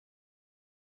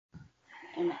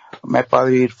मैं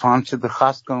पादरी इरफान से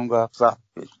दरखास्त करूंगा आप साहब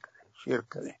पेश करें, शेयर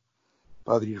करें।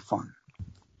 पादरी Irfan.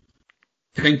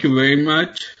 Thank you very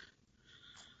much.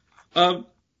 अब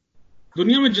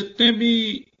दुनिया में जितने भी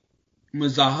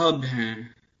मज़ाहब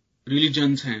हैं,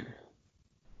 रिलीजन्स हैं,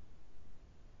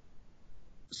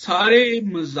 सारे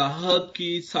मज़ाहब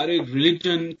की, सारे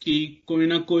रिलीजन की कोई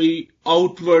ना कोई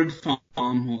आउटवर्ड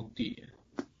फॉर्म होती है,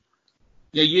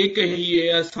 या ये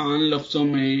कहिए आसान लफ्जों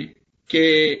में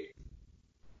कि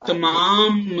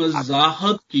तमाम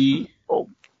मज़ाहब की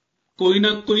कोई ना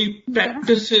कोई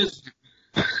प्रैक्टिसेस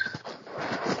हैं,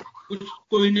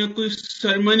 कोई ना कोई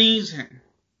सेरेमनीज हैं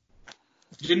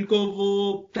जिनको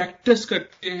वो प्रैक्टिस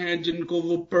करते हैं, जिनको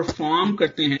वो परफॉर्म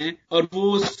करते हैं, और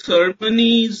वो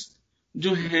सेरेमनीज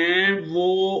जो हैं वो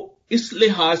इस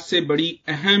लिहाज से बड़ी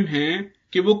अहम हैं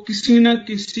कि वो किसी न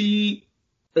किसी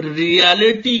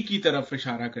रियलिटी की तरफ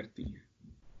इशारा करती हैं।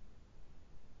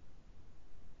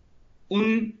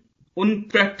 उन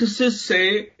प्रैक्टिसेस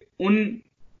से, उन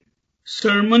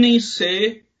सेरेमनी से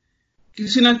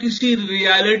किसी ना किसी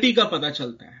रियलिटी का पता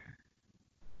चलता है,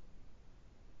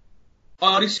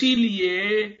 और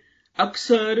इसीलिए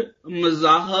अक्सर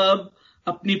मज़ाहब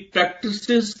अपनी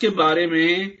प्रैक्टिसेस के बारे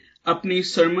में, अपनी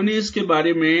सेरेमनीज के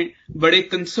बारे में बड़े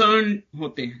कंसर्न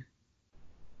होते हैं।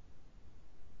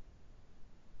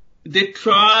 दे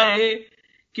ट्राई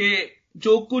कि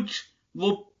जो कुछ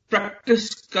वो प्रैक्टिस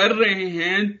कर रहे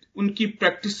हैं उनकी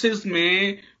प्रैक्टिसेस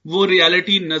में वो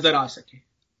रियलिटी नजर आ सके।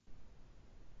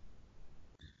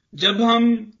 जब हम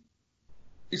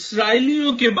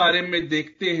इस्राएलियों के बारे में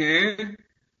देखते हैं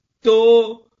तो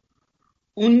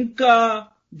उनका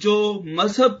जो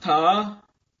मजहब था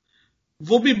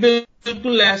वो भी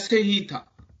बिल्कुल ऐसे ही था।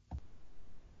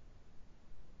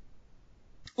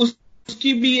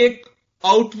 उसकी भी एक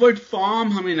आउटवर्ड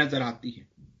फॉर्म हमें नजर आती है,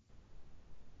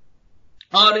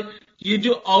 और ये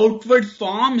जो आउटवर्ड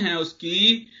फॉर्म है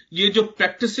उसकी, ये जो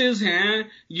प्रैक्टिसेस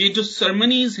हैं, ये जो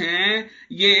सेरेमनीज हैं,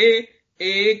 ये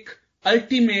एक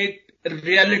अल्टीमेट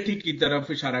रियलिटी की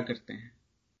तरफ इशारा करते हैं।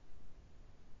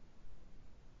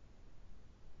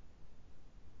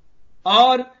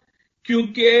 और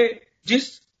क्योंकि जिस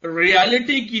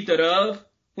रियलिटी की तरफ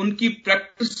उनकी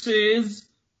प्रैक्टिसेस,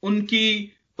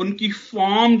 उनकी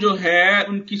फॉर्म जो है,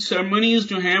 उनकी सेरेमनीज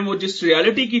जो हैं, वो जिस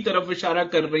रियलिटी की तरफ इशारा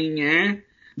कर रही हैं,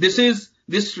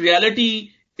 this reality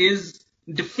is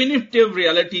definitive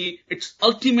reality, it's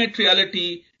ultimate reality,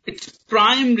 it's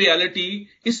prime reality.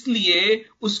 इसलिए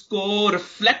उसको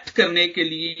रिफ्लेक्ट करने के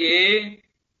लिए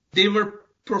they were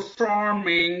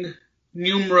performing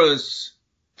numerous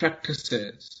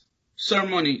practices,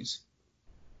 ceremonies.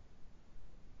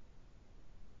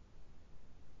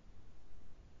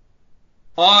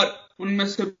 और उनमें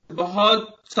से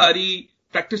बहुत सारी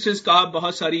प्रैक्टिसेस का,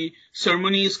 बहुत सारी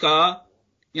सेरेमनीज का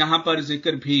यहां पर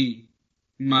जिक्र भी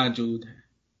मौजूद है।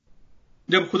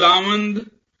 जब खुदावंद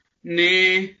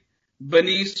ने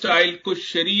बनी इस्राइल को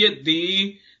शरीयत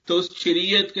दी तो उस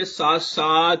शरीयत के साथ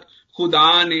साथ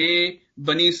खुदा ने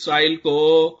बनी इस्राइल को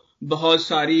बहुत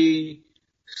सारी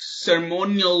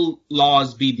सेरेमोनियल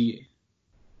लॉज भी दिए।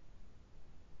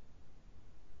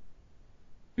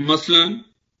 मसलन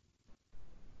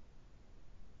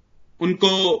उनको,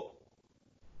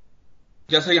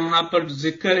 जैसा यहां पर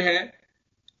जिक्र है,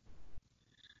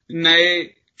 नए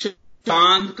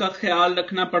चांद का ख्याल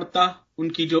रखना पड़ता।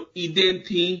 उनकी जो ईदें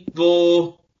थी वो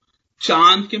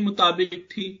चांद के मुताबिक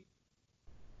थी।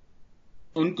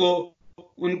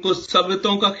 उनको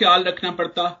सबतों का ख्याल रखना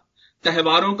पड़ता,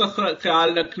 त्योहारों का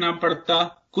ख्याल रखना पड़ता।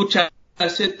 कुछ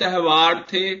ऐसे त्योहार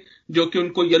थे जो कि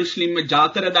उनको यरूशलेम में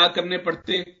जाकर अदा करने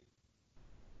पड़ते।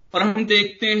 और हम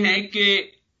देखते हैं कि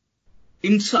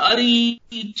इन सारी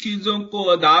चीजों को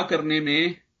अदा करने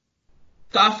में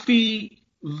काफी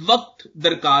वक्त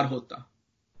दरकार होता।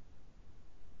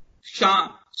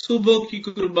 सुबह की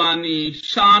कुर्बानी,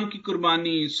 शाम की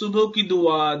कुर्बानी, सुबह की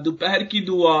दुआ, दोपहर की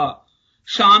दुआ,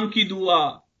 शाम की दुआ,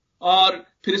 और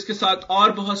फिर इसके साथ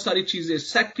और बहुत सारी चीजें,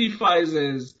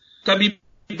 सैक्रिफाइसेस। कभी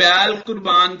बैल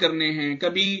कुर्बान करने हैं,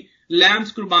 कभी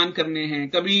लैम्स कुर्बान करने हैं,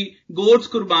 कभी गोट्स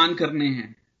कुर्बान करने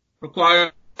हैं।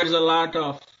 requires a lot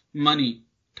of money,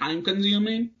 time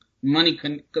consuming, money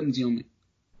consuming।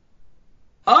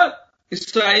 और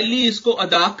इस्राएली इसको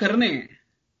अदा करने हैं,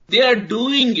 they are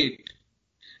doing it।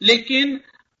 लेकिन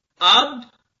अब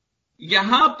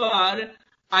यहां पर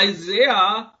आइज़ाया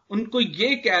उनको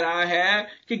ये कह रहा है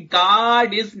कि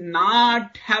God is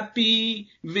not happy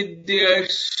with their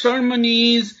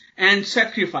ceremonies and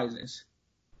sacrifices.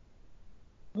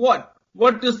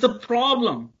 What is the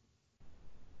problem?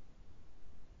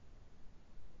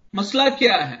 मसला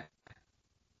क्या है?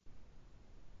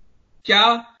 क्या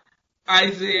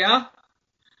आइज़ाया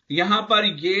यहां पर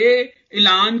ये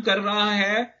ऐलान कर रहा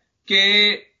है कि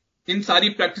इन सारी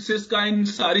प्रैक्टिसेस का, इन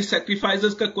सारी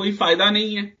सैक्रिफाइसेस का कोई फायदा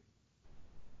नहीं है,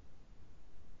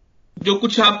 जो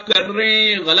कुछ आप कर रहे हैं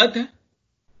ये गलत है।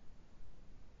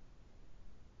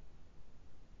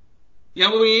 या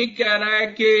वो ये कह रहा है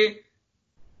कि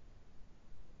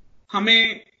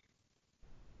हमें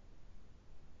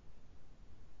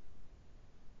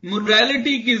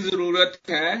मोरालिटी की जरूरत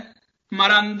है,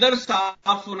 हमारा अंदर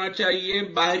साफ होना चाहिए,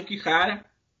 बाहर की खैर है।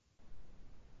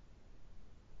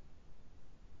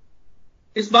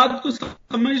 इस बात को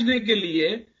समझने के लिए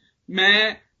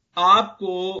मैं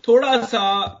आपको थोड़ा सा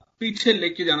पीछे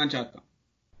लेके जाना चाहता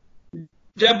हूं।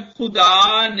 जब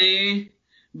खुदा ने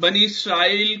बनी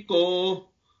इस्राइल को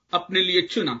अपने लिए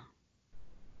चुना,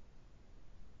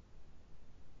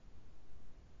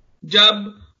 जब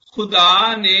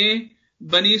खुदा ने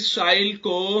बनी इस्राइल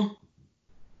को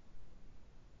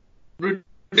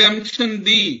रिडेम्पशन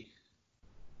दी,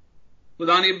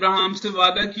 खुदा ने इब्राहिम से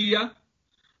वादा किया,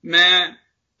 मैं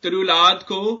तेरी औलाद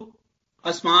को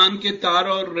आसमान के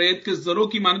तारों और रेत के जरों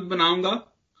की मानद बनाऊंगा।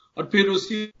 और फिर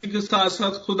उसी के साथ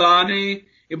साथ खुदा ने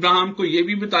इब्राहिम को यह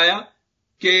भी बताया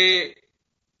कि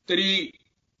तेरी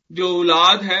जो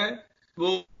औलाद है वो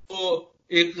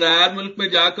एक गैर मुल्क में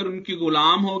जाकर उनकी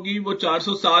गुलाम होगी, वो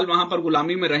 400 साल वहां पर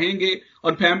गुलामी में रहेंगे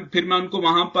और फिर मैं उनको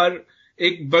वहां पर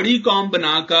एक बड़ी कौम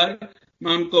बनाकर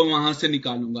मैं उनको वहां से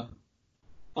निकालूंगा।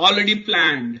 Already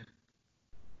planned.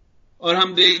 और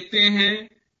हम देखते हैं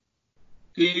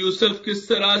कि यूसुफ किस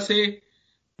तरह से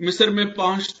मिस्र में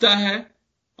पहुंचता है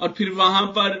और फिर वहां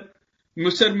पर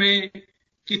मिस्र में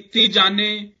कितनी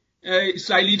जानें,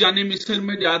 इस्राएली जानें मिस्र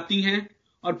में जाती हैं,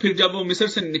 और फिर जब वो मिस्र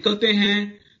से निकलते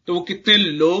हैं तो वो कितने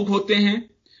लोग होते हैं।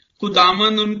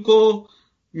 खुदावंद उनको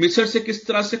मिस्र से किस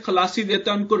तरह से खलासी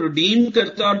देता है, उनको रिडीम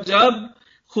करता है। और जब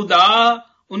खुदा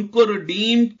उनको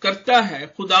रिडीम करता है,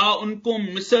 खुदा उनको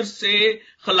मिस्र से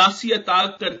खलासी अता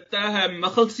करता है,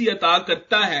 मखलसी अता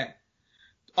करता है,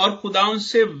 और खुदा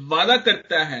उनसे वादा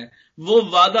करता है, वो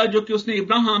वादा जो कि उसने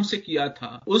इब्राहिम से किया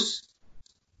था, उस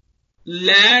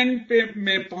लैंड पे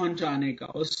में पहुंचाने का,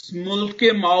 उस मुल्क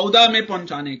के मौदा में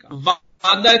पहुंचाने का,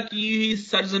 वादा की हुई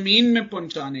सरजमीन में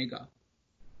पहुंचाने का।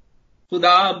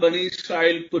 खुदा बनी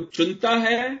इस्राइल को चुनता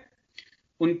है,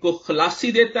 उनको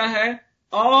खलासी देता है,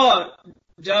 और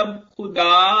जब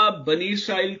खुदा बनी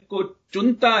इस्राइल को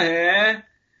चुनता है,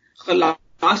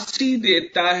 खलासी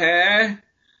देता है,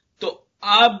 तो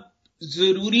अब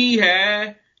जरूरी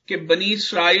है कि बनी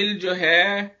इस्राइल जो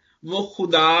है वो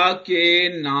खुदा के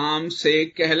नाम से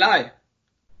कहलाए।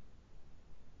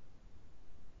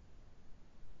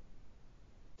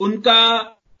 उनका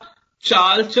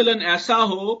चाल चलन ऐसा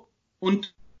हो,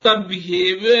 उनका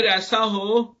बिहेवियर ऐसा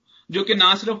हो जो कि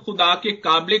ना सिर्फ खुदा के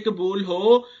काबिल कबूल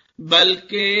हो,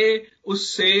 बल्कि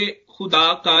उससे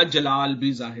खुदा का जलाल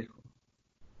भी जाहिर हो।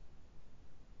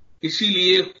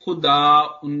 इसीलिए खुदा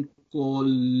उनको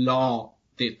लॉ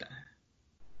देता है,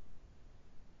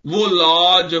 वो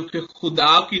लॉ जो कि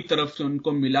खुदा की तरफ से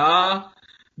उनको मिला,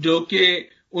 जो कि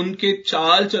उनके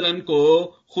चाल चलन को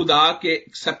खुदा के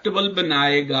एक्सेप्टेबल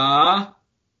बनाएगा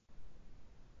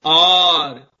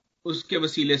और उसके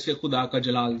वसीले से खुदा का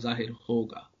जलाल जाहिर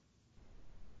होगा।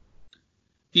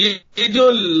 ये जो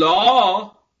लॉ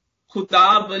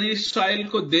खुदा बनी इस्राइल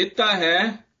को देता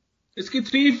है, इसकी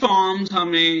 3 फॉर्म्स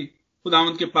हमें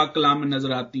खुदावंद के पाक कलाम में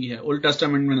नजर आती है, ओल्ड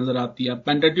टेस्टामेंट में नजर आती है।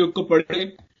 पेंटाट्यूक को पढ़े,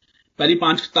 पहली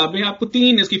 5 किताबें, आपको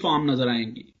 3 इसकी फॉर्म नजर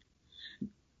आएंगी।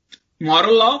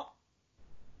 Moral law,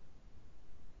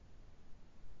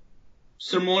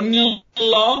 सर्मोनियल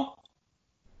law,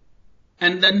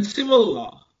 and then civil law.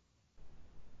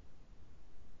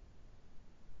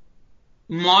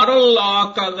 Moral law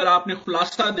का अगर आपने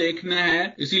खुलासा देखना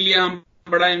है, इसीलिए हम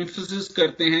बड़ा एम्फेसिस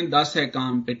करते हैं 10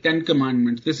 काम पे, 10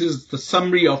 commandments. This is the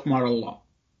summary of moral law.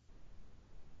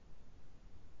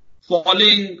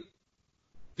 Following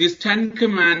these 10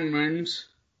 commandments,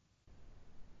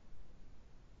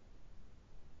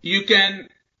 you can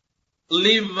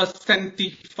live a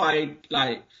sanctified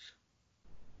life.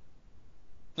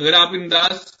 अगर आप इन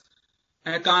 10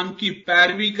 अहकाम की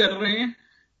पैरवी कर रहे हैं,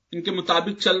 इनके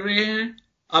मुताबिक चल रहे हैं,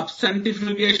 आप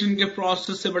सैंक्टिफिकेशन के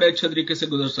प्रोसेस से बड़े अच्छे तरीके से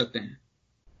गुजर सकते हैं।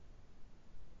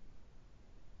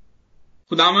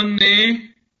 खुदावंद ने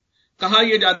कहा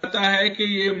यह जाता है कि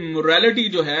ये मोरालिटी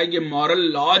जो है, ये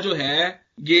मॉरल लॉ जो है,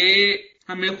 ये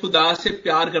हमें खुदा से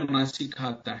प्यार करना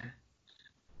सिखाता है।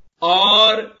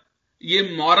 और ये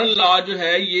मॉरल लॉ जो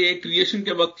है, ये क्रिएशन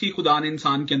के वक्त ही खुदा ने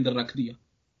इंसान के अंदर रख दिया।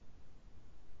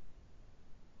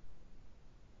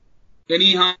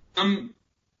 यानी हम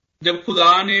जब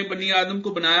खुदा ने बनी आदम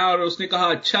को बनाया और उसने कहा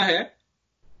अच्छा है,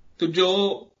 तो जो,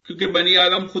 क्योंकि बनी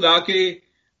आदम खुदा के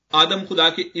आदम खुदा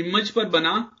के इमेज पर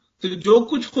बना, तो जो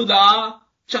कुछ खुदा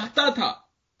चाहता था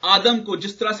आदम को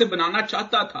जिस तरह से बनाना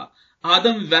चाहता था,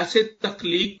 आदम वैसे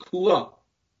तख्लीक हुआ।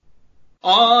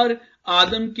 और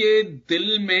आदम के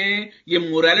दिल में ये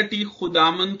मोरालिटी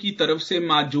खुदामंद की तरफ से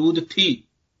मौजूद थी।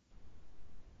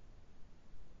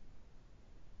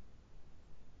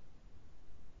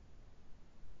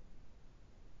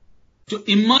 जो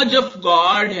इमेज ऑफ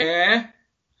गॉड है,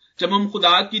 जब हम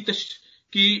खुदा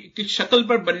की शक्ल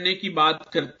पर बनने की बात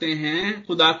करते हैं,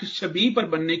 खुदा की शबीह पर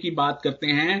बनने की बात करते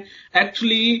हैं,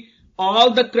 actually all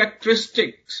the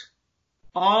characteristics,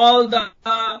 all the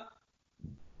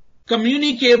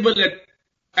communicable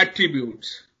attributes,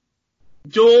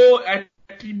 जो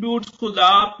एट्रीब्यूट्स खुदा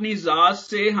अपनी जात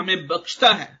से हमें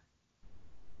बख्शता है,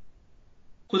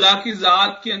 खुदा की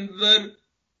जात के अंदर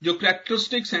जो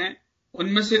कैरेक्टरिस्टिक्स हैं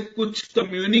उनमें से कुछ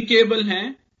कम्युनिकेबल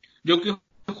हैं जो कि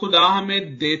खुदा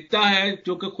हमें देता है,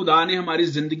 जो कि खुदा ने हमारी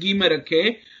जिंदगी में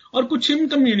रखे, और कुछ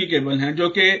इनकम्युनिकेबल हैं जो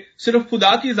कि सिर्फ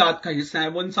खुदा की जात का हिस्सा है,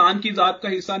 वो इंसान की जात का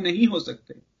हिस्सा नहीं हो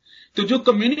सकते। तो जो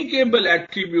कम्युनिकेबल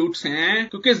एट्रीब्यूट्स हैं,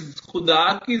 क्योंकि खुदा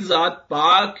की जात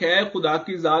पाक है, खुदा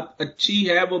की जात अच्छी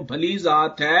है, वो भली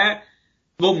जात है,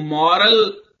 वो मॉरल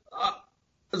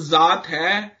जात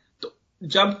है, तो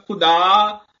जब खुदा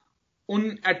उन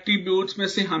एट्रीब्यूट्स में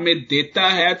से हमें देता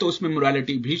है तो उसमें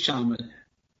मोरालिटी भी शामिल है।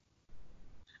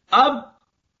 अब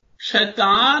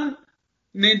शैतान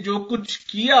ने जो कुछ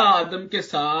किया आदम के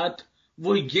साथ,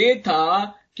 वो ये था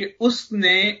कि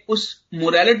उसने उस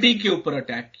मोरालिटी के ऊपर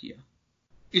अटैक किया।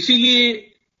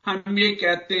 इसीलिए हम ये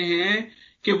कहते हैं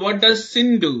कि what does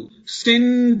sin do?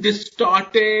 Sin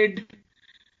distorted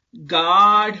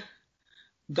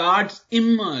God's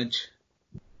image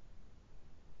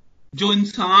जो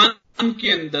इंसान के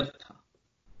अंदर था।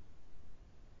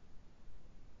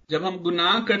 जब हम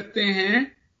गुनाह करते हैं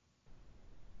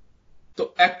तो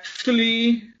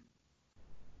एक्चुअली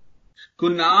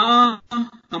गुनाह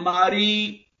हमारी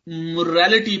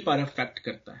मोरालिटी पर अफेक्ट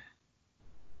करता है,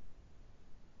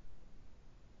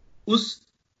 उस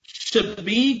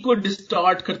शबीह को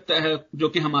डिस्टॉर्ट करता है जो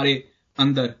कि हमारे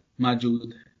अंदर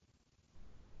मौजूद है।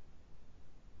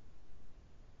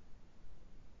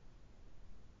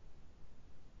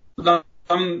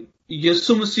 हम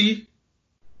यीशु मसीह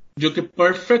जो कि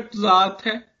परफेक्ट जात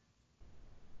है,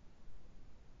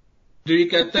 जो ये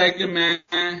कहता है कि मैं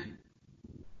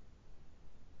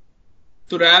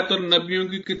तुरैत और नबियों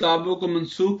की किताबों को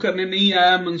मनसूख करने नहीं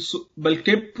आया,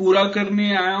 बल्कि पूरा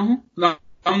करने आया हूं।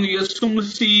 हम यीशु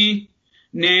मसीह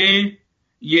ने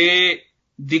ये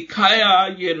दिखाया,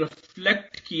 ये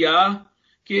रिफ्लेक्ट किया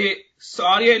कि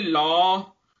सारे लॉ,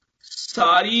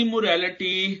 सारी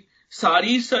मोरालिटी,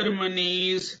 सारी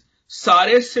सेरेमनीज,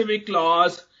 सारे सिविक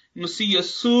लॉज मसीह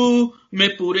यस्सु में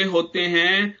पूरे होते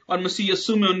हैं और मसीह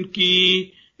यस्सु में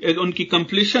उनकी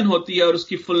कंप्लीशन होती है और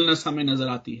उसकी फुलनेस हमें नजर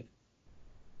आती है।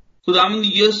 खुदावंद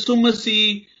यीशु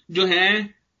मसीह जो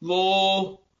हैं वो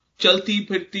चलती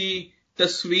फिरती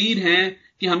तस्वीर हैं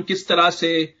कि हम किस तरह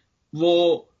से वो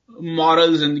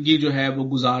मॉरल जिंदगी जो है वो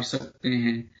गुजार सकते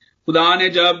हैं। खुदा ने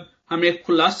जब हमें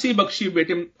खुलासी बख्शी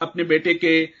अपने बेटे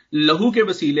के लहू के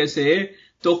वसीले से,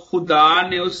 तो खुदा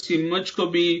ने उस इमेज को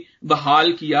भी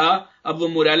बहाल किया। अब वो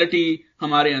मोरालिटी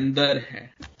हमारे अंदर है।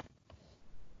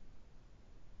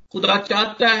 खुदा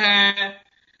चाहता है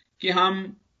कि हम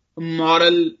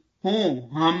मॉरल हों,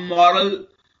 हम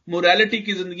मोरालिटी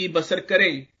की जिंदगी बसर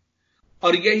करें,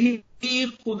 और यही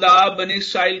खुदा बने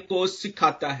इस्राएल को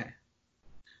सिखाता है।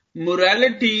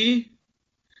 मोरालिटी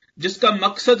जिसका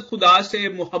मकसद खुदा से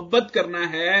मोहब्बत करना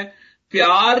है,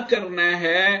 प्यार करना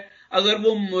है, अगर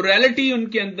वो मोरालिटी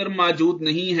उनके अंदर मौजूद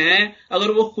नहीं है,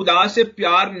 अगर वो खुदा से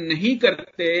प्यार नहीं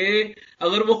करते,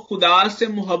 अगर वो खुदा से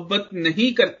मोहब्बत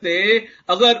नहीं करते,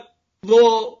 अगर वो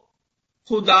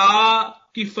खुदा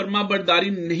की फरमाबरदारी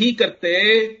नहीं करते,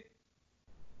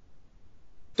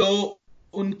 तो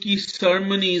उनकी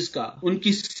सेरेमनीज का,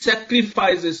 उनकी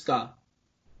सैक्रिफाइसेस का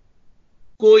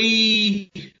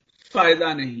कोई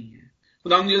फायदा नहीं है।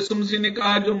 खुदावंद यीशु मसीह ने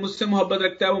कहा, जो मुझसे मोहब्बत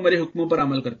रखता है वो मेरे हुक्मों पर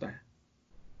अमल करता है।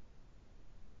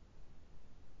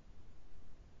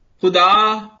 खुदा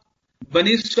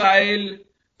बनी इस्राएल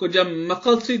को जब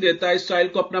मकलसी देता है, इस्राएल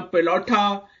को अपना पेलौठा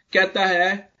कहता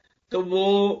है, तो वो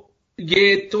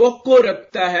ये तवक्को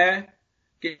रखता है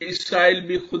कि इस्राएल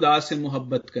भी खुदा से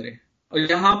मोहब्बत करे। और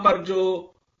यहां पर जो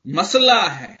मसला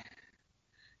है,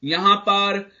 यहां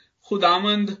पर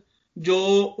खुदावंद जो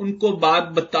उनको बात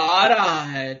बता रहा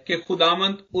है कि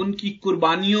खुदावंद उनकी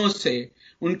कुर्बानियों से,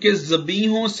 उनके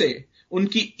ज़बीहों से,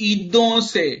 उनकी ईदों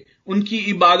से, उनकी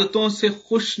इबादतों से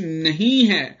खुश नहीं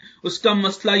है। उसका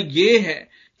मसला यह है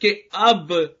कि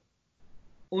अब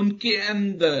उनके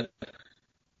अंदर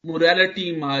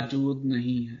मोरालिटी मौजूद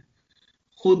नहीं है,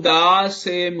 खुदा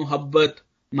से मोहब्बत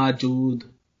मौजूद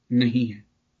नहीं है।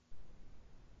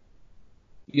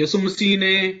 यीशु मसीह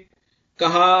ने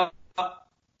कहा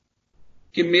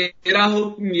कि मेरा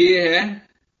हुक्म ये है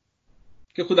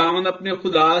कि खुदावंद अपने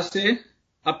खुदा से,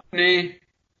 अपने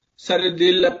सारे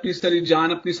दिल, अपनी सारी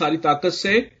जान, अपनी सारी ताकत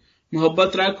से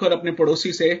मोहब्बत रख और अपने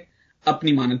पड़ोसी से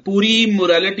अपनी मानद। पूरी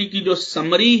मोरालिटी की जो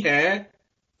समरी है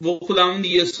वो खुदावंद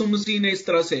यीशु मसीह ने इस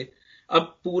तरह से,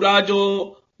 अब पूरा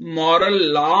जो मॉरल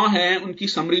लॉ है उनकी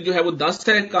समरी जो है वो 10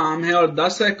 काम है, और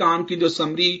 10 काम की जो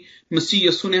समरी मसीह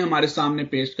यीशु ने हमारे सामने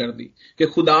पेश कर दी कि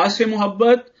खुदा से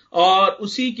मोहब्बत और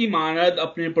उसी की मानद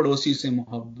अपने पड़ोसी से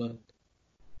मोहब्बत।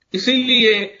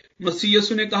 इसीलिए मसीह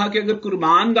यीशु ने कहा कि अगर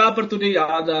कुर्बान गाह पर तुझे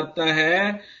याद आता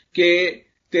है कि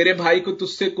तेरे भाई को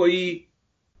तुझसे कोई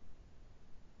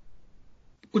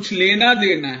कुछ लेना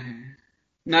देना है,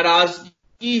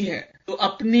 नाराजगी है, तो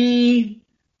अपनी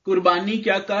कुर्बानी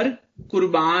क्या कर,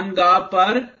 कुर्बान गाह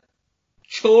पर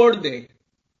छोड़ दे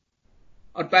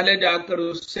और पहले जाकर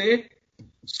उससे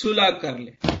सुलह कर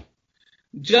ले।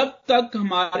 जब तक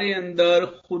हमारे अंदर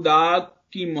खुदा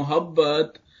की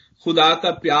मोहब्बत, खुदा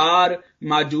का प्यार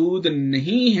मौजूद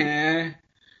नहीं है,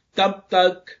 तब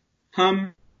तक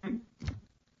हम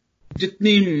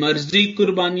जितनी मर्जी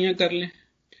कुर्बानियां कर लें,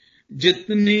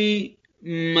 जितनी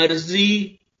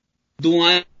मर्जी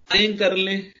दुआएं कर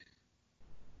लें,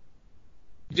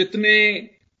 जितने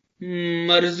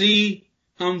मर्जी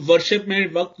हम वर्शिप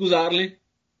में वक्त गुजार लें,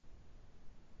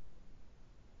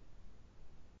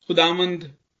 खुदावंद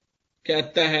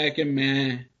कहता है कि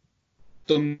मैं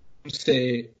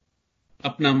तुमसे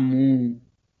अपना मुंह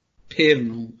फेर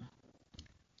लूंगा।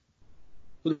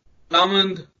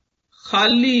 खुदावंद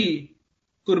खाली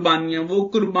कुर्बानियां, वो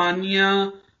कुर्बानियां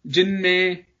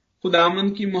जिनमें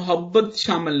खुदावंद की मोहब्बत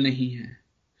शामिल नहीं है,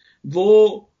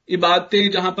 वो इबादतें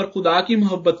जहां पर खुदा की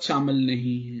मोहब्बत शामिल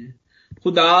नहीं है,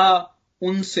 खुदा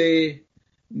उनसे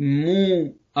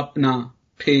मुंह अपना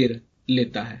फेर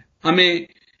लेता है। हमें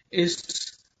इस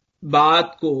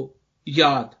बात को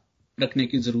याद रखने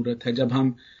की जरूरत है जब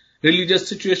हम रिलीजियस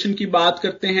सिचुएशन की बात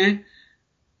करते हैं।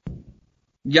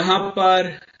 यहां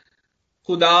पर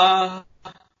खुदा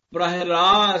बराह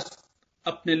रास्त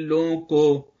अपने लोगों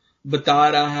को बता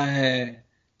रहा है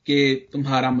कि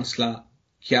तुम्हारा मसला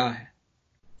क्या है।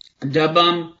 जब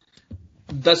हम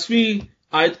 10वीं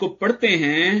आयत को पढ़ते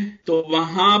हैं तो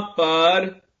वहां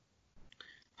पर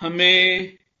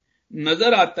हमें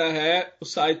नजर आता है,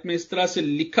 उस आयत में इस तरह से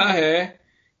लिखा है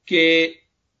कि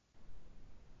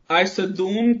आए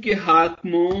सदूम के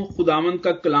हाकिमों, खुदावंद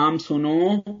का कलाम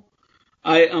सुनो,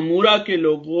 आए अमूरा के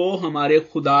लोगों, हमारे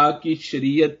खुदा की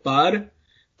शरीयत पर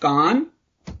कान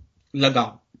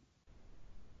लगाओ।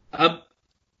 अब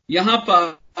यहां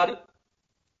पर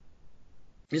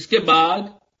इसके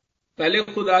बाद पहले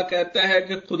खुदा कहता है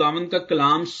कि खुदावंद का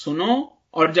कलाम सुनो,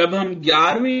 और जब हम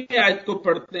 11वीं आयत को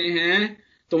पढ़ते हैं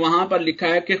तो वहां पर लिखा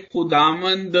है कि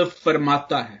खुदावंद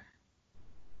फरमाता है।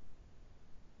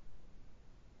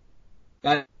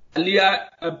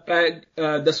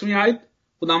 10वीं आयत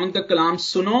खुदावंद का कलाम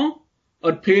सुनो,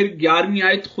 और फिर 11वीं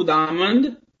आयत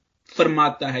खुदावंद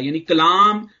फरमाता है, यानी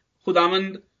कलाम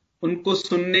खुदावंद उनको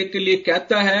सुनने के लिए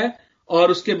कहता है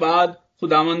और उसके बाद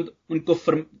खुदावंद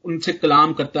उनसे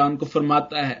कलाम करता है, उनको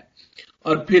फरमाता है।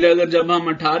 और फिर अगर जब हम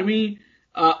 18वीं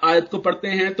आयत को पढ़ते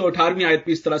हैं तो 18वीं आयत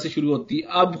भी इस तरह से शुरू होती है,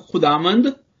 अब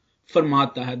खुदावंद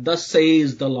फरमाता है, thus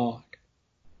says the Lord।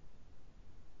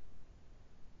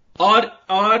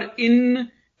 और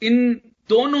इन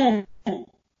दोनों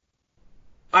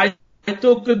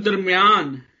आयतों के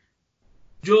दरमियान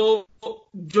जो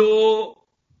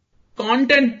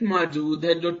कंटेंट मौजूद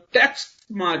है, जो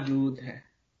टेक्स्ट मौजूद है,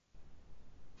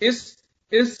 इस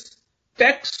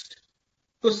टेक्स्ट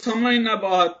को समझना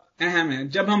बहुत अहम है।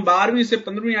 जब हम 12वीं से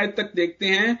 15वीं आयत तक देखते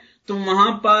हैं तो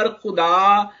वहां पर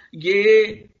खुदा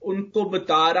ये उनको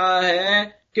बता रहा है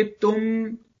कि तुम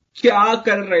क्या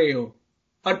कर रहे हो,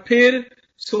 और फिर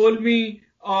 16वीं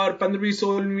और 15वीं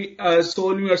 16वीं और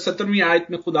 17वीं आयत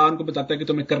में खुदा उनको बताता है कि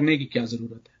तुम्हें करने की क्या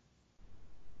जरूरत है।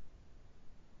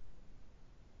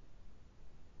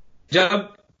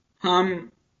 जब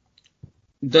हम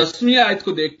 10वीं आयत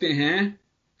को देखते हैं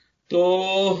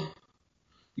तो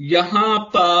यहां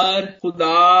पर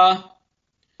खुदा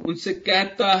उनसे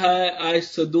कहता है, आए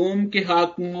सदूम के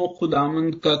हाकिमों,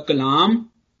 खुदावंद का कलाम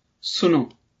सुनो।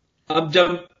 अब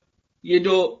जब ये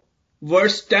जो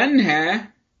वर्स 10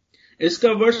 है,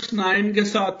 इसका वर्स 9 के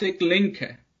साथ एक लिंक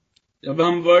है। जब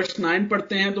हम वर्स 9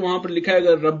 पढ़ते हैं तो वहां पर लिखा है,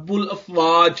 अगर रब्बुल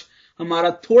अफवाज हमारा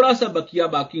थोड़ा सा बकिया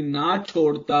बाकी ना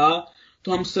छोड़ता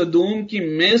तो हम सदूम की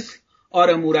मिस्ल और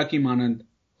अमूरा की मानंद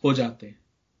हो जाते।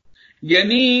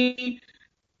 यानी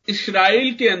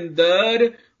इस्राइल के अंदर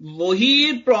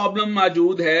वही प्रॉब्लम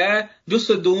मौजूद है जो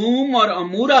सदूम और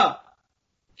अमूरा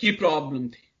की प्रॉब्लम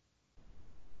थी।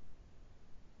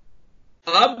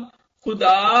 अब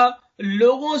खुदा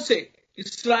लोगों से,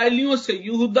 इस्राएलियों से,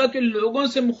 यहूदा के लोगों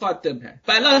से मुखातिब है।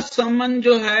 पहला समन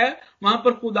जो है वहां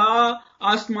पर खुदा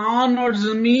आसमान और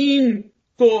जमीन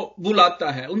को बुलाता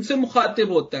है, उनसे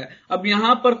मुखातिब होता है। अब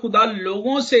यहां पर खुदा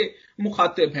लोगों से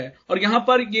मुखातिब है और यहां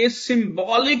पर यह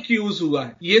सिंबॉलिक यूज हुआ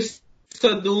है। ये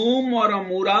सदूम और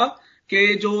अमूरा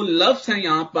के जो लफ्ज हैं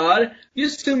यहां पर, ये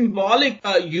सिंबॉलिक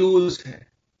यूज है।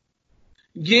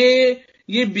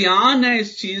 ये बयान है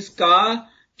इस चीज का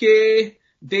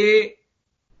कि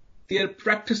their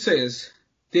practices,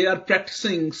 they are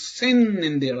practicing sin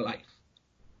in their life।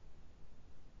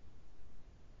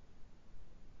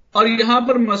 और यहां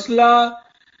पर मसला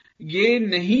ये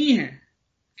नहीं है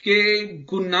कि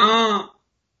गुनाह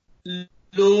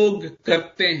लोग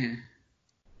करते हैं।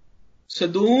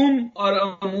 सदूम और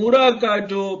अमूरा का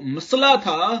जो मसला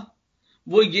था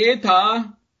वो ये था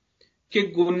कि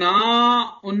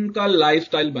गुनाह उनका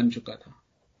लाइफस्टाइल बन चुका था।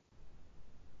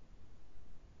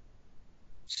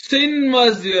 Sin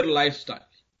was their lifestyle।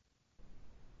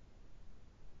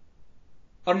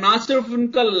 और ना सिर्फ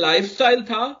उनका लाइफस्टाइल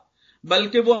था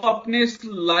बल्कि वो अपने इस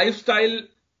लाइफस्टाइल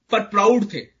पर प्राउड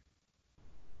थे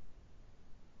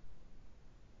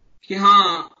कि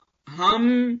हां,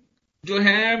 हम जो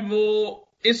है वो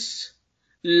इस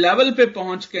लेवल पे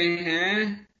पहुंच गए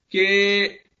हैं कि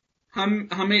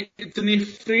हमें इतनी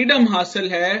फ्रीडम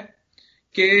हासिल है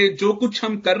कि जो कुछ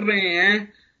हम कर रहे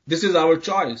हैं, दिस इज आवर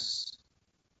चॉइस।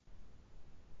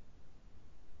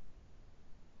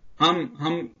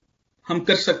 हम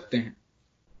कर सकते हैं।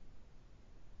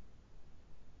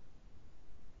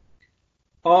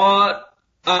 और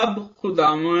अब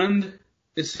खुदावंद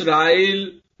इस्राएल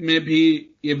में भी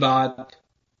ये बात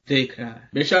देख रहा है।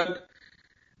 बेशक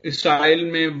इस्राएल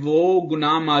में वो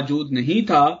गुनाह मौजूद नहीं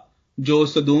था जो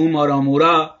सदूम और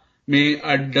अमूरा में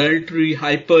adultery,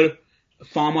 hyper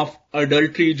form of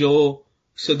adultery जो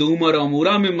सदूम और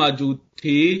अमूरा में मौजूद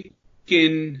थी,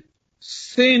 लेकिन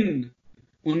सिन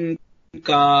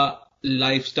उनका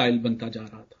लाइफस्टाइल बनता जा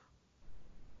रहा था।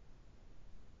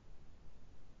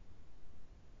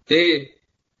 They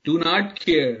do not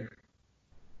care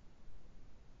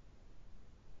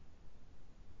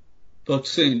about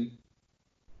sin।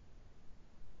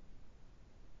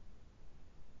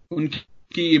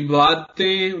 उनकी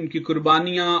इबादतें, उनकी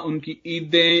कुर्बानियां, उनकी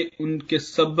ईदें, उनके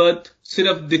सबत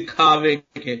सिर्फ दिखावे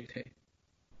के थे।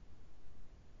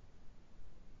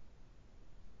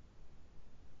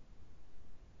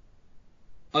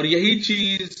 और यही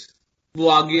चीज वो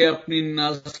आगे अपनी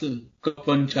नस्ल को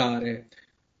पहुंचा रहे थे।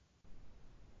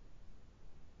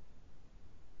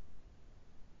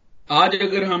 आज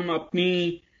अगर हम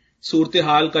अपनी सूरत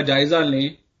हाल का जायजा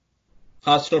लें,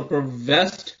 खासतौर पर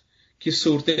वेस्ट की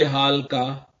सूरत हाल का,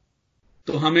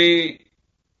 तो हमें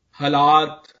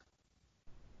हालात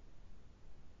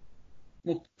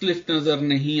मुख्तलिफ नजर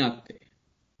नहीं आते।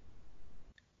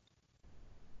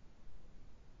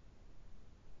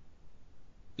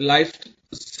 लाइफ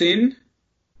सिन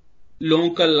लोगों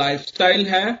का लाइफस्टाइल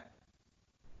है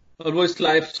और वो इस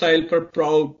लाइफस्टाइल पर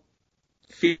प्राउड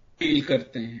फील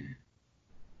करते हैं।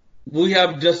 We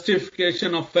have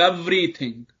justification of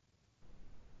everything.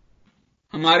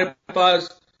 हमारे पास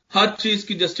हर चीज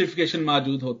की जस्टिफिकेशन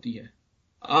मौजूद होती है।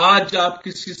 आज आप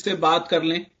किसी से बात कर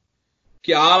लें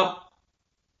कि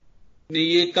आपने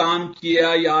ये काम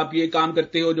किया या आप ये काम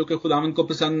करते हो जो कि खुदावंद को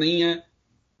पसंद नहीं है,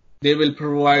 they will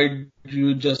provide you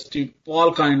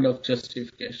all kind of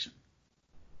justification।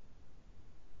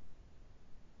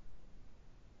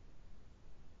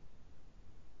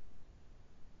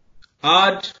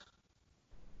 आज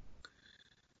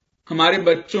हमारे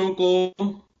बच्चों को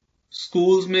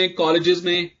स्कूल्स में, कॉलेजेस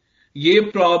में ये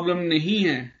प्रॉब्लम नहीं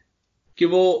है कि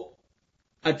वो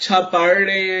अच्छा पढ़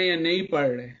रहे हैं या नहीं पढ़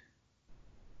रहे।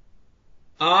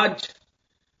 आज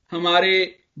हमारे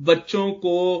बच्चों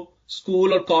को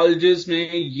स्कूल और कॉलेजेस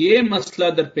में ये मसला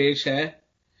दरपेश है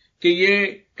कि ये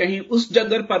कहीं उस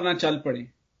जगह पर ना चल पड़े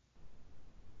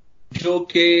जो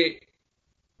कि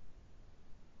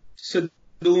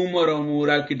सदूम और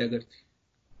अमूरा की डगर थी।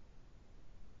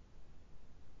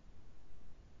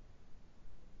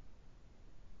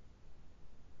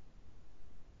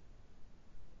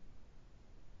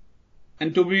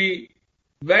 And to be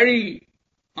very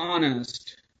honest,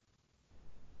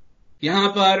 यहां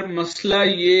पर मसला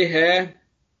ये है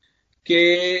कि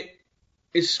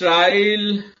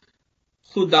इस्राएल,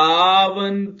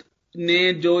 खुदावंद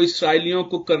ने जो इसराइलियों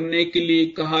को करने के लिए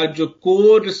कहा, जो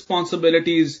कोर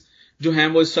रिस्पॉन्सिबिलिटीज जो हैं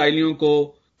वो इसराइलियों को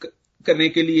करने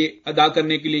के लिए, अदा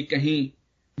करने के लिए कहीं,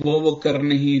 वो कर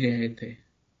नहीं रहे थे।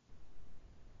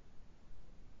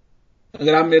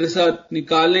 अगर आप मेरे साथ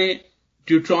निकालें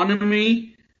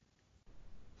ड्यूट्रॉनमी,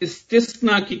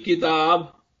 इस्तिस्ना की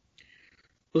किताब,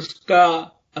 उसका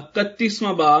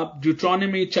 31वां बाब,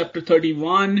 ड्यूट्रॉनमी चैप्टर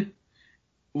 31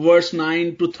 वर्स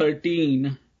 9 to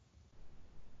 13।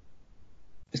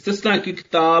 इस्तिस्ना की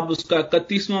किताब, उसका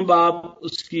 31वां बाब,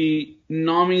 उसकी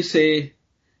 9वीं से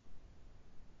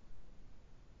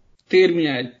 13वीं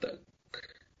आयत तक।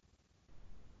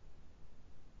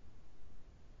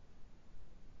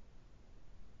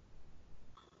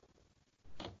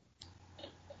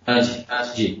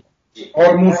 जी।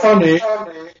 और मूसा ने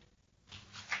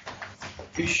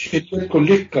इस शिद्दत को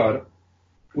लिखकर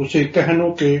उसे कहनों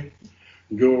के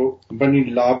जो बनी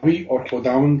लावी और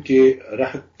खुदावन के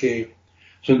रह के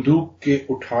संदूक के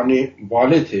उठाने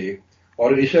वाले थे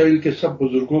और इसराइल के सब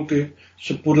बुजुर्गों के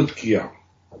सुपुर्द किया।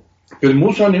 फिर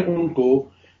मूसा ने उनको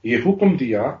ये हुक्म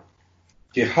दिया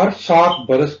कि हर 7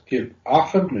 बरस के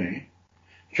आखिर में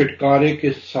छुटकारे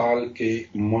के साल के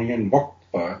मुअय्यन वक्त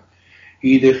पर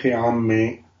ईद क़याम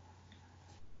में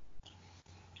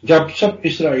जब सब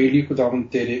इसराइली खुदावंद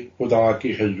तेरे खुदा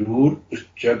की हुजूर उस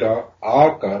जगह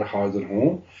आकर हाजिर हों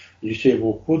जिसे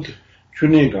वो खुद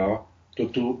चुनेगा, तो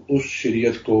तू उस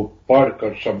शरीयत को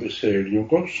पढ़कर सब इसराइलियों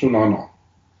को सुनाना।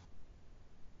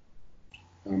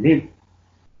 आमीन।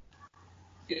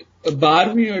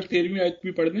 12वीं और 13वीं आयत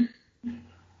भी पढ़ दें।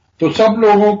 तो सब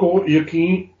लोगों को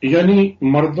यकीन, यानी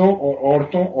मर्दों और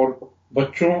औरतों और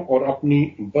बच्चों और अपनी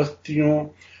बस्तियों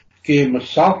के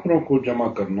मुसाफिरों को जमा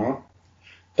करना,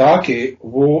 ताकि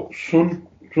वो सुन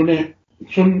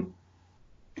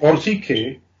और सीखे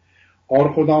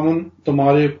और खुदावंद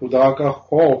तुम्हारे खुदा का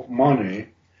खौफ माने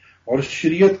और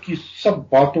शरीयत की सब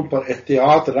बातों पर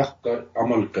एहतियात रखकर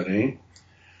अमल करें,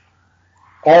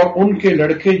 और उनके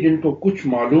लड़के जिनको कुछ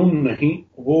मालूम नहीं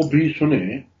वो भी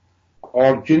सुने,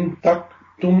 और जिन तक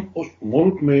तुम उस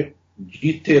मुल्क में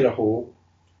जीते रहो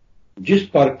जिस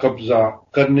पर कब्जा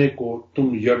करने को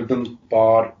तुम यर्दन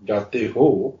पार जाते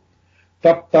हो,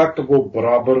 तब तक वो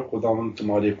बराबर खुदावंद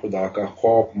तुम्हारे खुदा का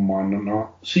खौफ मानना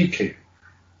सीखे।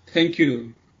 Thank you.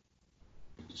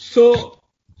 So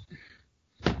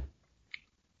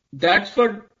that's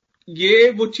what, ये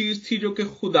वो चीज थी जो कि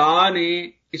खुदा ने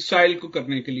इसराइल को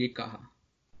करने के लिए कहा।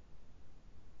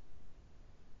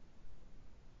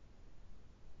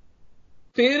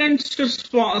 पेरेंट्स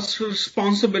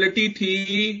रिस्पॉन्सिबिलिटी थी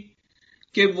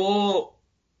कि वो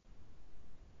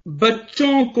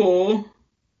बच्चों को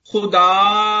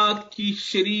खुदा की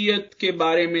शरीयत के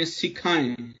बारे में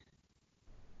सिखाएं।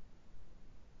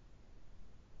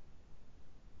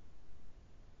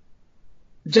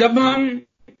 जब हम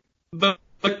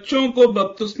बच्चों को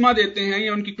बपतिस्मा देते हैं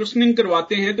या उनकी क्रिस्टनिंग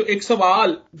करवाते हैं, तो एक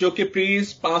सवाल जो कि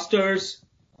प्रीस्ट पास्टर्स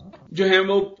जो हैं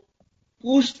वो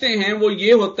पूछते हैं वो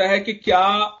ये होता है कि क्या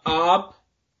आप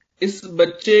इस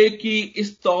बच्चे की इस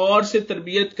तौर से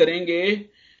तरबियत करेंगे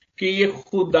कि ये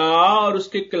खुदा और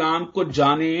उसके कलाम को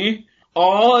जाने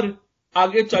और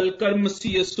आगे चलकर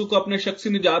मसीह यीशु को अपने शख्सी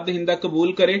निजात दहिंदा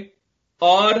कबूल करे।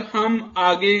 और हम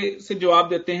आगे से जवाब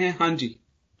देते हैं हां जी।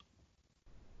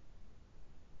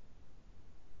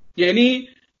 यानी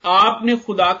आपने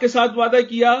खुदा के साथ वादा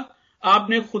किया,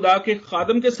 आपने खुदा के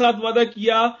खादम के साथ वादा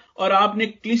किया, और आपने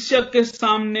कलीसिया के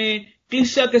सामने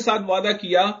कलीसिया के साथ वादा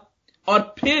किया,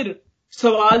 और फिर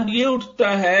सवाल ये उठता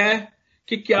है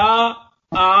कि क्या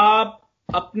आप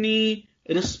अपनी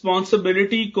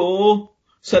रिस्पॉन्सिबिलिटी को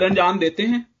सरअंजाम देते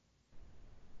हैं।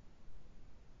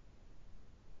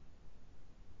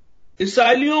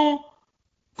 इसराइलियों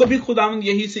को भी खुदावंद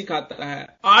यही सिखाता है।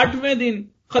 8वें दिन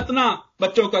खतना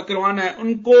बच्चों का करवाना है,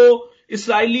 उनको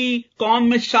इसराइली कौम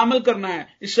में शामिल करना है,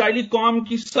 इसराइली कौम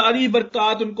की सारी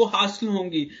बरकत उनको हासिल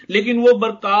होंगी। लेकिन वो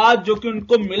बरकत जो कि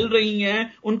उनको मिल रही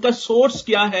हैं, उनका सोर्स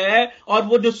क्या है? और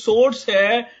वो जो सोर्स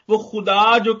है वो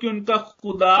खुदा जो कि उनका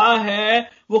खुदा है,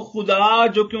 वो खुदा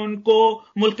जो कि उनको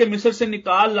मुल्क मिस्र से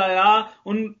निकाल लाया,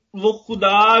 वो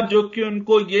खुदा जो कि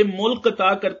उनको ये मुल्क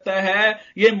अता करता है,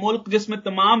 ये मुल्क जिसमें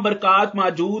तमाम बरकत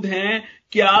मौजूद हैं,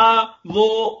 क्या वो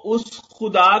उस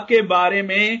खुदा के बारे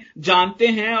में जानते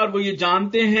हैं? और वो ये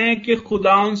जानते हैं कि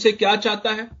खुदा उनसे क्या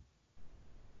चाहता है?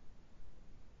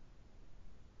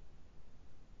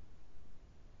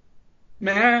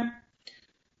 मैं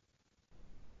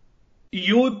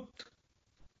यूथ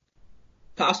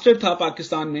पास्टर था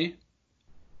पाकिस्तान में,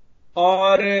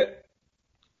 और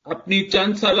अपनी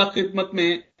चंद साल खिदमत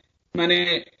में मैंने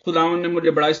खुदावंद ने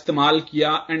मुझे बड़ा इस्तेमाल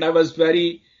किया, and I was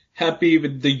very happy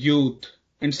with the youth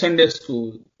and Sunday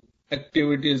school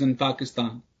activities in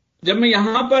Pakistan. जब मैं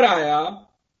यहां पर आया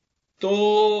तो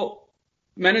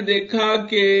मैंने देखा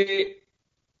कि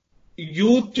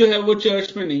यूथ जो है वो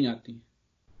चर्च में नहीं आती,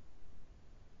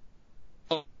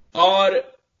 और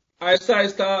आहिस्ता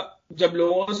आहिस्ता जब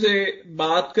लोगों से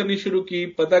बात करनी शुरू की,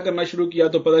 पता करना शुरू किया,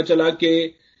 तो पता चला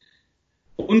कि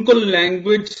उनको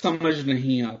लैंग्वेज समझ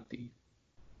नहीं आती,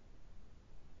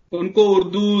 उनको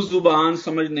उर्दू जुबान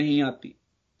समझ नहीं आती।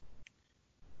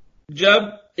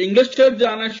 जब इंग्लिश चर्च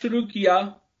जाना शुरू किया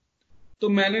तो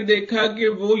मैंने देखा कि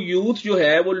वो यूथ जो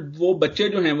है, वो बच्चे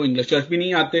जो हैं वो इंग्लिश चर्च भी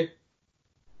नहीं आते,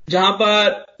 जहां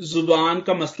पर जुबान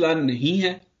का मसला नहीं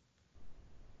है।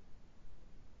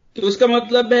 तो इसका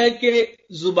मतलब है कि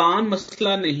जुबान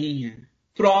मसला नहीं है,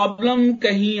 प्रॉब्लम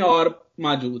कहीं और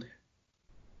मौजूद है।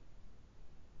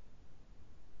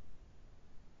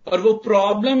 और वो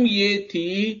प्रॉब्लम ये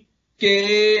थी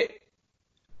कि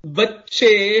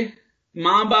बच्चे,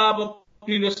 मां बाप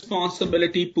अपनी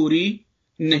रिस्पॉन्सिबिलिटी पूरी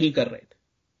नहीं कर रहे थे।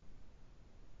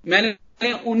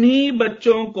 मैंने उन्हीं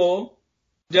बच्चों को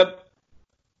जब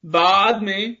बाद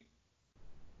में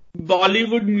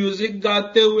बॉलीवुड म्यूजिक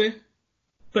गाते हुए,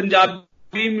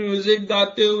 पंजाबी म्यूजिक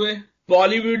गाते हुए,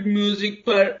 बॉलीवुड म्यूजिक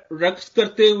पर रक्स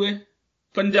करते हुए,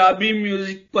 पंजाबी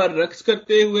म्यूजिक पर रक्स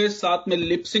करते हुए, साथ में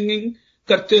लिप सिंगिंग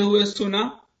करते हुए सुना,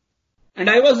 एंड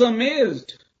आई वॉज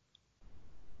अमेज्ड।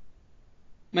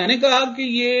 मैंने कहा कि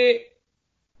ये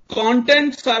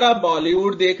कंटेंट सारा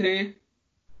बॉलीवुड देख रहे हैं,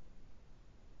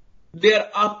 they are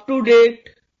up to date,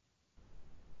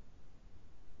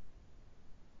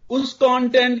 उस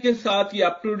कंटेंट के साथ ये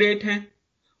अप टू डेट हैं।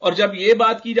 और जब ये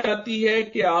बात की जाती है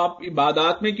कि आप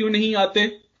इबादत में क्यों नहीं आते,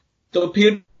 तो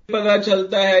फिर पता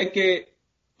चलता है कि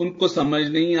उनको समझ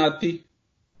नहीं आती।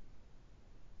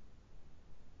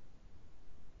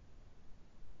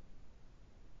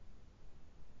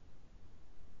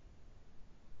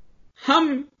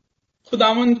 हम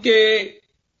खुदावंद के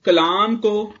कलाम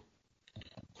को,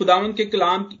 खुदावंद के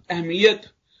कलाम की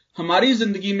अहमियत हमारी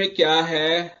जिंदगी में क्या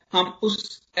है, हम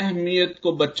उस अहमियत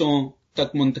को बच्चों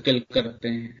तक मुंतकिल करते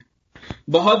हैं।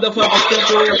 बहुत दफा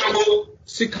बच्चों को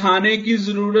सिखाने की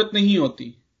जरूरत नहीं होती,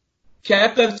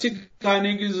 कहकर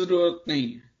सिखाने की जरूरत नहीं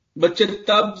है। बच्चे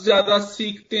तब ज्यादा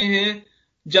सीखते हैं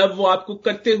जब वो आपको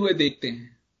करते हुए देखते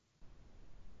हैं।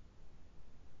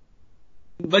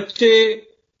 बच्चे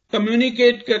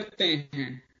कम्युनिकेट करते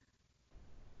हैं,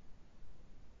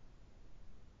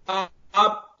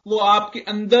 वो आपके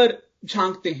अंदर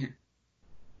झांकते हैं।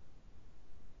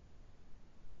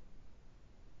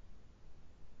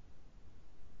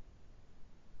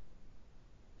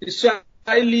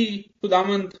 इस्राएली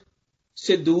खुदावंद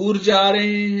से दूर जा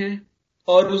रहे हैं,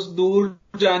 और उस दूर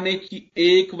जाने की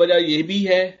एक वजह यह भी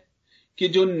है कि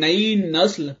जो नई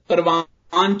नस्ल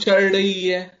परवान चढ़ रही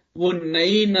है, वो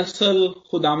नई नस्ल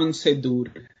खुदावंद से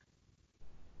दूर है।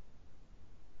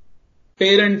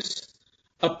 पेरेंट्स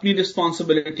अपनी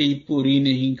रिस्पॉन्सिबिलिटी पूरी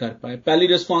नहीं कर पाए। पहली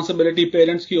रिस्पॉन्सिबिलिटी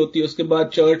पेरेंट्स की होती है, उसके बाद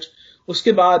चर्च,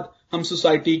 उसके बाद हम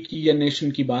सोसाइटी की या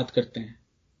नेशन की बात करते हैं।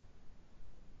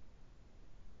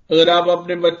 अगर आप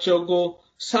अपने बच्चों को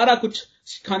सारा कुछ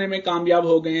सिखाने में कामयाब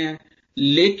हो गए हैं,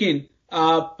 लेकिन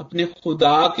आप अपने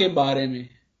खुदा के बारे में,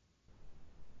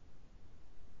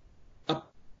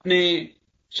 अपने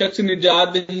शख्स निजात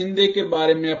दहिंदे के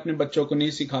बारे में अपने बच्चों को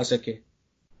नहीं सिखा सके,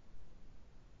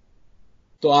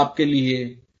 तो आपके लिए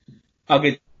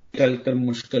आगे चलकर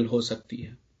मुश्किल हो सकती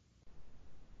है।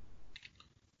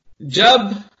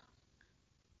 जब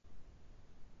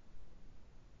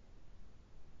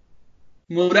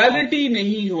मोरालिटी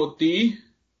नहीं होती,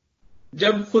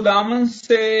 जब खुदावंद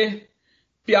से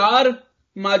प्यार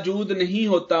मौजूद नहीं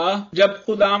होता, जब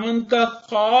खुदावंद का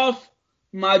खौफ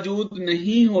मौजूद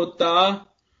नहीं होता,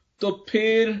 तो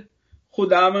फिर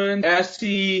खुदावंद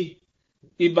ऐसी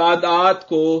इबादत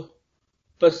को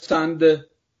पसंद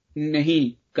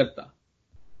नहीं करता।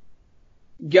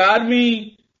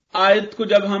 11वीं आयत को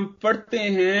जब हम पढ़ते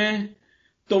हैं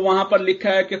तो वहां पर लिखा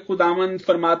है कि खुदावंद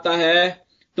फरमाता है,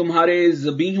 तुम्हारे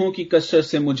ज़बीहों की कसरत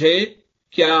से मुझे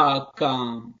क्या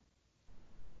काम।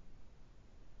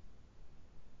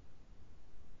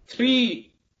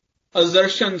 3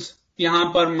 assertions यहां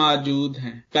पर मौजूद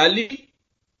हैं। पहली,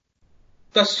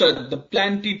 कसरत, the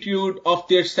plenitude of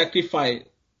their sacrifice.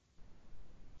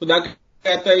 खुदा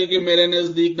कहता है कि मेरे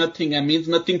नजदीक नथिंग है, मीन्स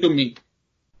नथिंग टू मी।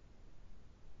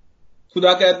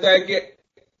 खुदा कहता है कि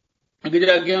आगे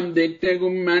जाके हम देखते हैं कि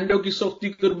मेंढों की सोख्ती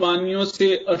कुर्बानियों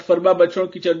से और फरबा बच्चों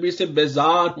की चर्बी से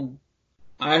बेजार हूं।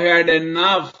 I had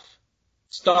enough,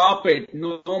 stop it,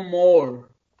 no more.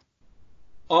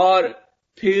 और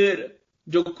फिर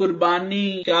जो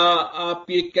कुर्बानी का आप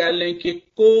ये कह लें कि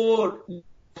कोर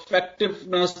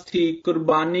इफेक्टिवनेस थी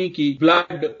कुर्बानी की,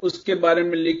 ब्लड, उसके बारे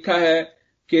में लिखा है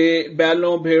कि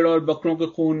बैलों, भेड़ों और बकरों के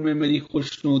खून में मेरी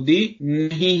खुशनुदी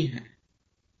नहीं है।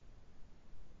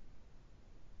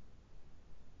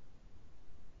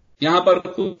 यहां पर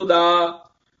खुदा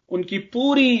उनकी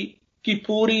पूरी की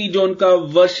पूरी जो उनका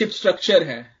वर्शिप स्ट्रक्चर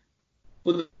है,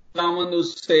 खुदावंद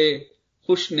उससे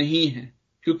खुश नहीं है,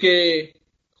 क्योंकि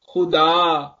खुदा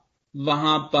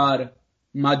वहां पर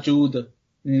मौजूद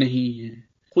नहीं है।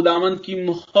 खुदावंद की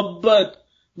मोहब्बत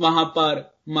वहां पर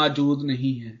मौजूद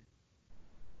नहीं है।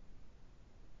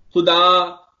 खुदा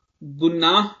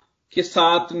गुनाह के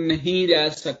साथ नहीं रह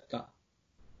सकता।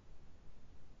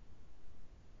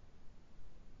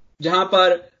 जहां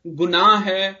पर गुनाह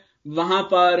है वहां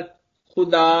पर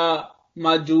खुदा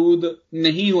मौजूद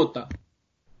नहीं होता।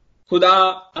 खुदा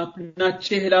अपना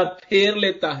चेहरा फेर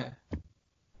लेता है।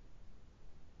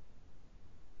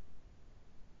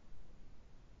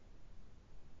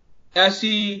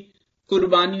 ऐसी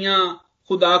कुर्बानियां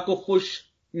खुदा को खुश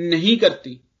नहीं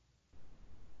करती।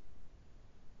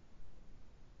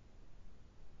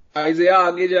 आइज़िया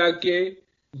आगे जाके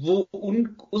वो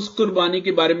उस कुर्बानी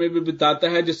के बारे में भी बताता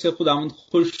है जिससे खुदावंद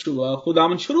खुश हुआ।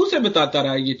 खुदावंद शुरू से बताता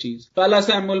रहा ये चीज। पहला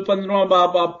सैमुएल 15वां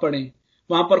बाब आप पढ़ें,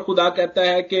 वहां पर खुदा कहता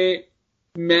है कि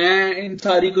मैं इन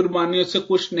सारी कुर्बानियों से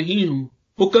खुश नहीं हूं।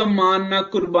 हुक्म मानना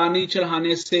कुर्बानी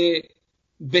चढ़ाने से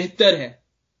बेहतर है।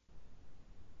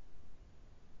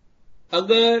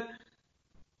 अगर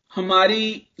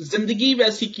हमारी जिंदगी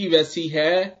वैसी की वैसी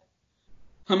है,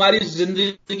 हमारी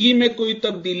जिंदगी में कोई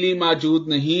तब्दीली मौजूद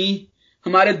नहीं,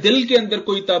 हमारे दिल के अंदर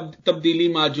कोई तब्दीली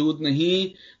मौजूद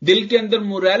नहीं, दिल के अंदर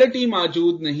मोरालिटी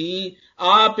मौजूद नहीं,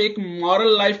 आप एक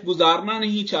मॉरल लाइफ गुजारना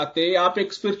नहीं चाहते, आप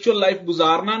एक स्पिरिचुअल लाइफ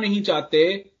गुजारना नहीं चाहते,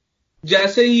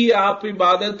 जैसे ही आप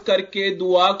इबादत करके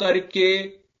दुआ करके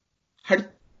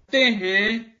हटते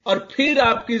हैं और फिर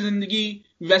आपकी जिंदगी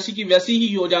वैसी की वैसी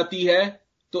ही हो जाती है,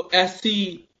 तो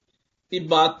ऐसी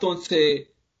इबादतों से,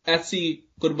 ऐसी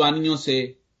कुर्बानियों से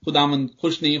खुदावंद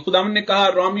खुश नहीं। खुदावंद ने कहा,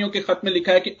 रोमियो के खत में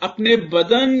लिखा है कि अपने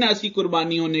बदन ऐसी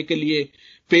कुर्बानी होने के लिए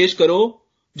पेश करो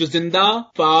जो जिंदा,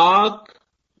 पाक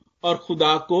और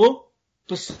खुदा को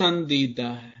पसंदीदा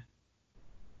है।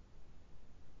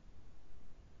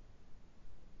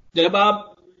 जब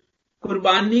आप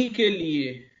कुर्बानी के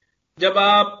लिए, जब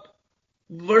आप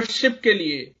वर्शिप के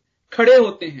लिए खड़े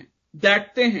होते हैं,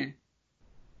 बैठते हैं,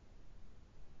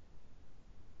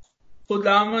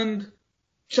 खुदावंद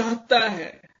चाहता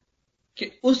है कि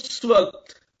उस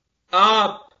वक्त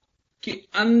आपके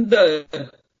अंदर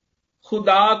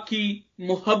खुदा की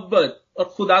मोहब्बत और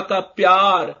खुदा का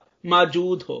प्यार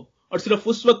मौजूद हो। और सिर्फ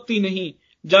उस वक्त ही नहीं,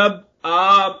 जब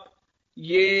आप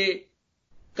ये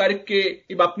करके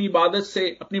अपनी इबादत से,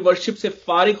 अपनी वर्शिप से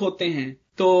फारिग होते हैं,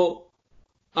 तो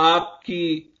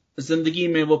आपकी जिंदगी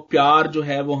में वो प्यार जो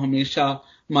है वो हमेशा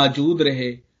मौजूद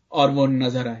रहे और वो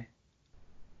नजर आए।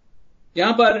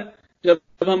 यहां पर जब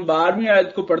हम 12वीं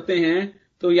आयत को पढ़ते हैं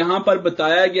तो यहां पर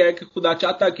बताया गया है कि खुदा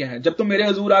चाहता क्या है। जब तुम मेरे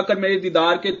हुजूर आकर मेरे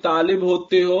दीदार के तालिब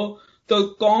होते हो तो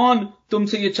कौन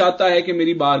तुमसे ये चाहता है कि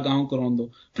मेरी बारगाहों को रौंदो।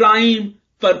 Prime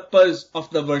purpose of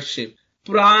the worship,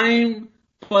 prime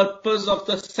purpose of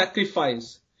the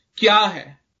sacrifice क्या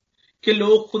है कि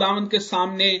लोग खुदावंद के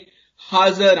सामने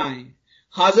हाजिर आए।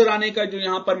 हाजिर आने का जो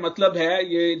यहां पर मतलब है,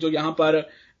 ये जो यहां पर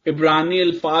इब्रानी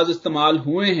अल्फाज इस्तेमाल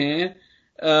हुए हैं,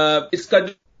 इसका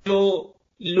जो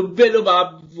लुब्बे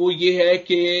लुबाब वो ये है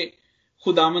कि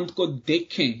खुदावंद को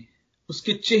देखें,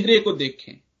 उसके चेहरे को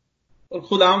देखें। और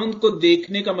खुदावंद को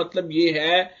देखने का मतलब ये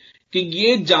है कि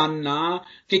ये जानना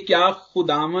कि क्या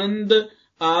खुदावंद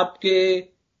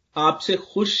आपसे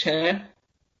खुश है।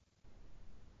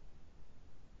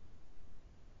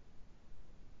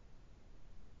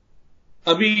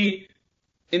 अभी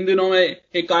इन दिनों में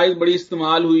एक आयत बड़ी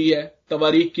इस्तेमाल हुई है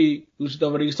तवारीख की, दूसरी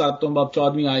तवारीख 7वां बाब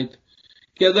 14वीं आयत,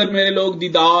 कि अगर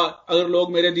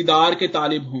लोग मेरे दीदार के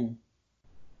तालिब हों,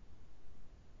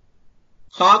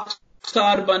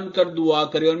 खाकसार बनकर दुआ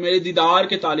करें और मेरे दीदार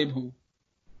के तालिब हों,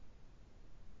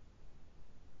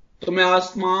 तो मैं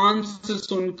आसमान से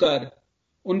सुनकर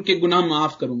उनके गुनाह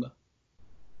माफ करूंगा।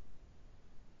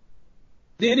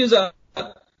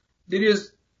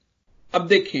 अब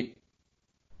देखें,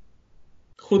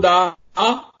 खुदा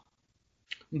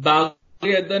बाग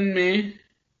अदन में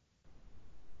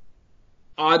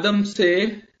आदम से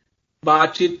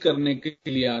बातचीत करने के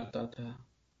लिए आता था।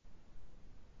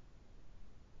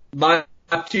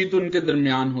 बातचीत उनके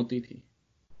दरमियान होती थी।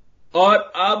 और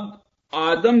अब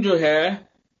आदम जो है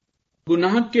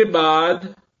गुनाह के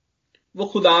बाद वो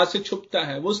खुदा से छुपता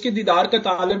है, वो उसके दीदार का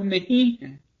तालिब नहीं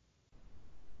है।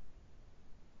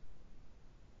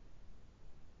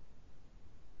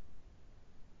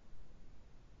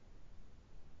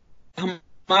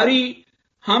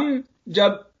 हम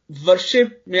जब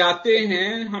वर्शिप में आते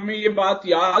हैं, हमें ये बात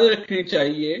याद रखनी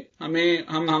चाहिए,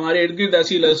 हम हमारे इर्द गिर्द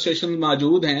ऐसी इलस्ट्रेशन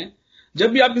मौजूद हैं।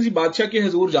 जब भी आप किसी बादशाह के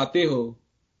हुजूर जाते हो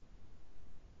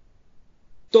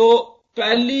तो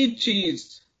पहली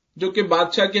चीज जो कि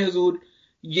बादशाह के हुजूर,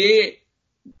 ये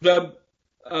जब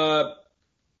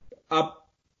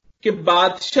आपके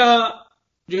बादशाह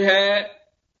जो है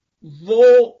वो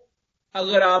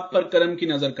अगर आप पर करम की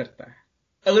नजर करता है,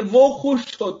 अगर वो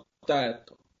खुश होता है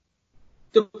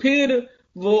तो फिर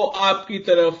वो आपकी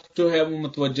तरफ जो है वो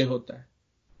मुतवज्जे होता है।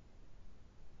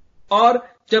 और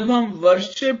जब हम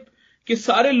वर्शिप के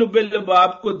सारे लुबे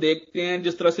लबाब को देखते हैं,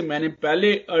 जिस तरह से मैंने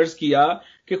पहले अर्ज किया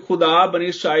कि खुदा बनी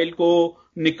इस्राइल को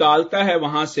निकालता है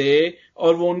वहां से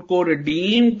और वो उनको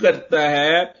रिडीम करता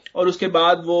है और उसके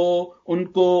बाद वो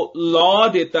उनको लॉ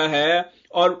देता है,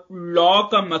 और लॉ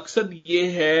का मकसद ये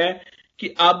है कि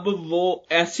अब वो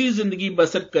ऐसी जिंदगी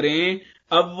बसर करें,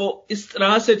 अब वो इस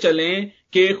तरह से चलें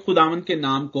कि खुदावंद के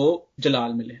नाम को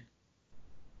जलाल मिले।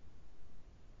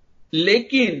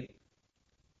 लेकिन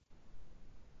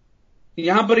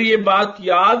यहां पर यह बात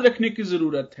याद रखने की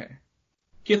जरूरत है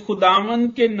कि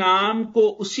खुदावंद के नाम को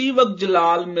उसी वक्त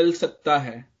जलाल मिल सकता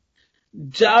है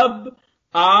जब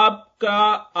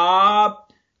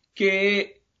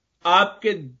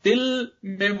आपके दिल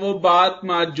में वो बात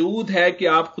मौजूद है कि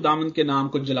आप खुदावंद के नाम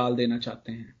को जलाल देना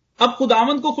चाहते हैं, आप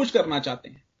खुदावंद को खुश करना चाहते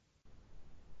हैं।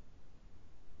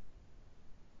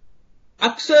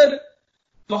 अक्सर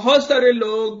बहुत सारे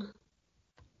लोग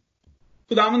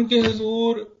खुदावंद के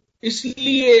हुजूर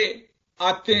इसलिए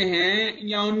आते हैं,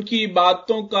 या उनकी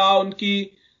बातों का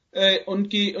उनकी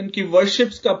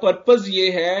वर्शिप्स का पर्पस ये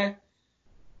है।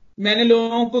 मैंने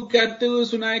लोगों को कहते हुए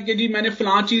सुना है कि जी मैंने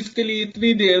फलां चीज के लिए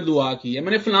इतनी देर दुआ की है,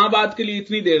 मैंने फलां बात के लिए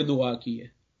इतनी देर दुआ की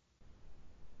है,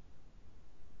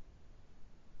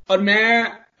 और मैं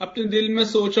अपने दिल में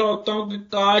सोचा होता हूं कि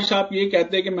काश आप ये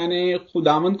कहते हैं कि मैंने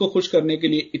खुदावंद को खुश करने के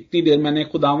लिए इतनी देर, मैंने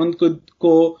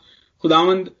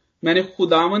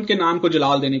खुदावंद के नाम को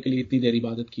जलाल देने के लिए इतनी देर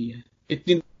इबादत की है,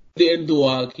 इतनी देर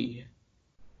दुआ की है।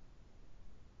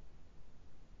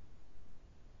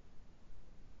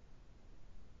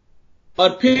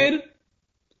 और फिर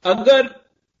अगर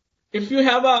if you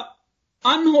have a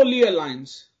unholy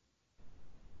alliance,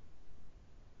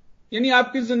 यानी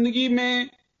आपकी जिंदगी में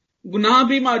गुनाह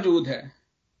भी मौजूद है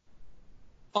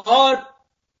और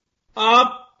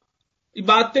आप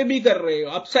इबादतें भी कर रहे हो,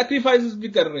 आप सैक्रिफाइसेस भी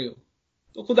कर रहे हो,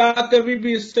 तो खुदा कभी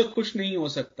भी इससे खुश नहीं हो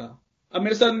सकता। अब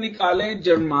मेरे साथ निकालें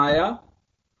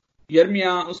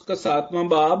यिर्मयाह उसका 7वां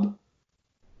बाब,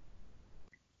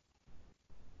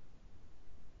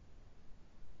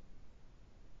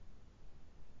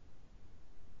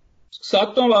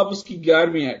 उसकी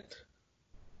 11वीं आयत।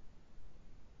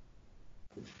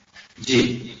 जी,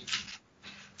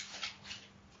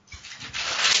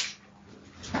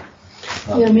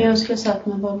 यिर्मयाह उसके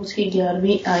 7वां बाब उसकी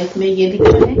 11वीं आयत में ये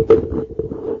लिखा है,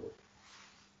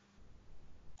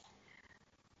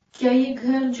 क्या ये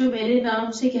घर जो मेरे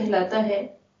नाम से कहलाता है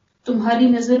तुम्हारी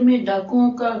नजर में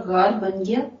डाकुओं का गार बन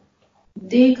गया?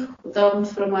 देख, खुदावंद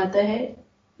फरमाता है,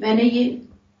 मैंने ये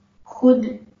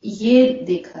खुद ये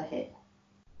देखा है।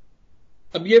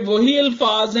 अब ये वही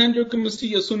अल्फाज हैं जो कि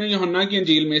मसीह यीशु ने यूहन्ना की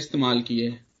इंजील में इस्तेमाल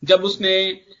किए, जब उसने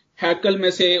हैकल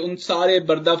में से उन सारे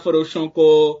बर्दा फरोशों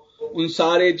को, उन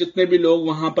सारे जितने भी लोग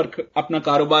वहां पर अपना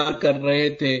कारोबार कर रहे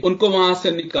थे, उनको वहां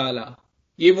से निकाला।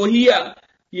 ये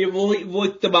वो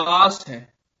इक्तबास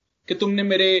है कि तुमने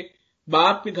मेरे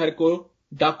बाप के घर को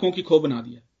डाकुओं की खो बना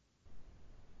दिया।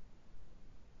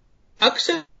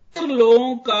 अक्सर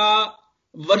लोगों का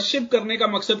वर्शिप करने का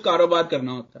मकसद कारोबार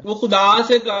करना होता है, वो खुदा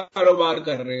से कारोबार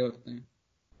कर रहे होते हैं।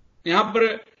 यहां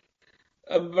पर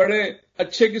बड़े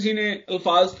अच्छे किसी ने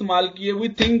अल्फाज इस्तेमाल किए, we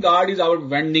think God is our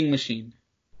vending machine.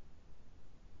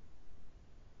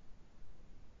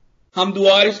 हम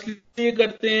दुआ इसलिए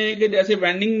करते हैं कि जैसे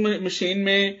वेंडिंग मशीन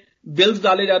में बिल्स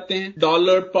डाले जाते हैं,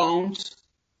 डॉलर, पाउंड्स,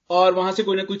 और वहां से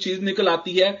कोई ना कोई चीज निकल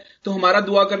आती है, तो हमारा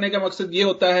दुआ करने का मकसद ये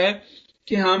होता है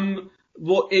कि हम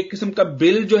वो एक किस्म का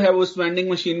बिल जो है वो इस वेंडिंग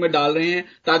मशीन में डाल रहे हैं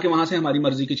ताकि वहां से हमारी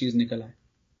मर्जी की चीज निकल आए।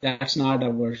 That's not a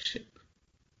worship.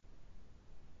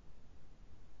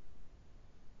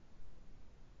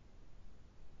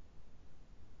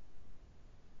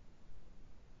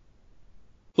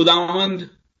 खुदावंद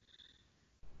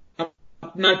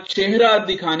अपना चेहरा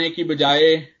दिखाने की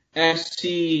बजाय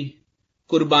ऐसी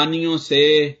कुर्बानियों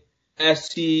से,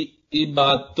 ऐसी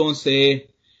इबादतों से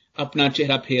अपना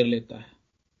चेहरा फेर लेता है।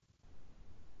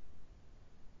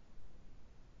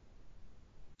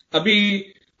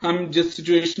 अभी हम जिस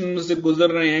सिचुएशन से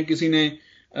गुजर रहे हैं, किसी ने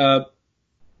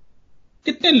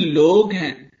कितने लोग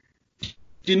हैं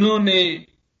जिन्होंने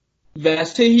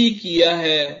वैसे ही किया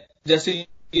है जैसे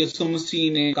यीशु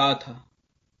मसीह ने कहा था।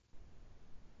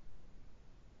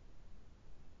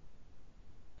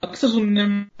 अक्सर सुनने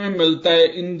में मिलता है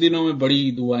इन दिनों में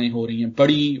बड़ी दुआएं हो रही हैं,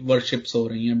 बड़ी वर्शिप्स हो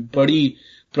रही हैं, बड़ी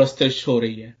प्रस्तश हो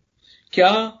रही है।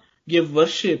 क्या ये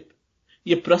वर्शिप,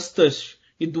 ये प्रस्तश,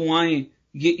 ये दुआएं,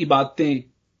 ये इबादतें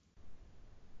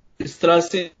इस तरह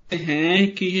से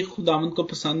हैं कि ये खुदावंद को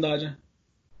पसंद आ जाए?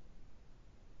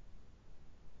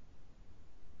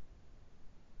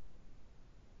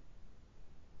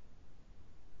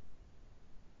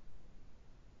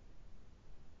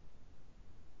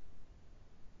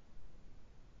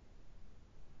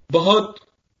 बहुत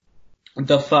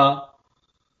दफा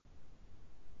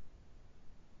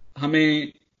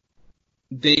हमें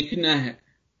देखना है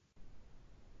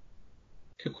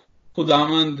कि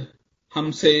खुदावंद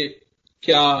हमसे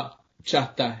क्या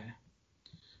चाहता है।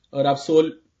 और आप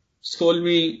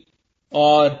 16वीं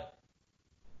और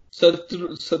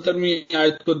 17वीं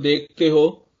आयत को देखते हो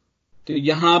तो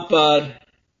यहां पर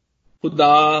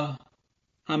खुदा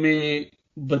हमें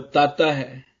बताता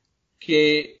है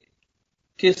कि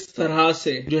किस तरह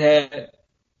से जो है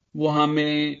वो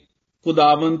हमें,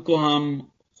 खुदावंद को हम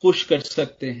खुश कर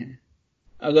सकते हैं।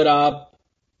 अगर आप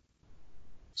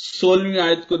 16वीं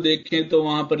आयत को देखें तो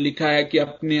वहां पर लिखा है कि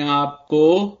अपने आप को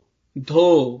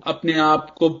धो, अपने आप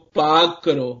को पाक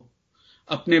करो,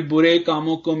 अपने बुरे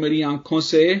कामों को मेरी आंखों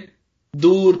से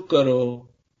दूर करो,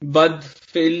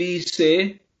 बदफेली से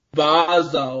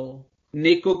बाज आओ,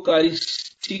 नेकोकारी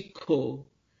सीखो,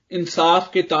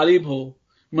 इंसाफ के तालिब हो,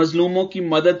 मजलूमों की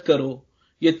मदद करो,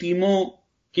 यतीमों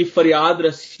की फरियाद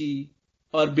रसी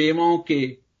और बेवाओं के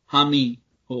हामी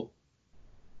हो।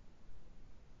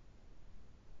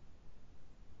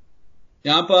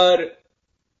 यहां पर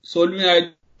 16वीं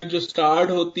आयत जो स्टार्ट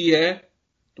होती है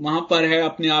तो वहां पर है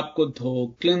अपने आप को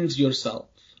धो, क्लिंस योरसेल्फ,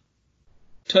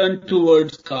 टर्न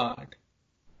टूवर्ड्स गॉड।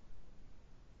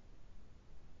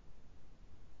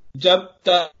 जब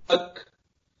तक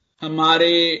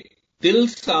हमारे दिल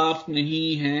साफ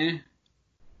नहीं है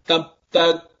तब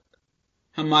तक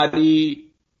हमारी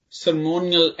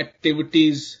सर्मोनियल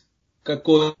एक्टिविटीज का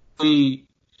कोई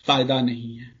फायदा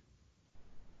नहीं है।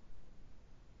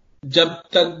 जब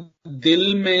तक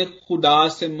दिल में खुदा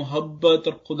से मोहब्बत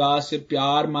और खुदा से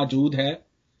प्यार मौजूद है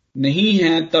नहीं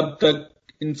है तब तक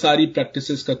इन सारी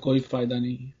प्रैक्टिसेस का कोई फायदा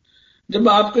नहीं है। जब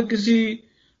आप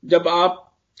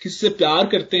किसी से प्यार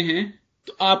करते हैं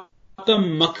तो आपका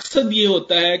मकसद ये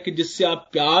होता है कि जिससे आप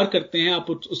प्यार करते हैं आप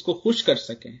उसको खुश कर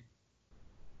सकें।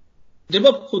 जब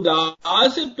आप खुदा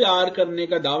से प्यार करने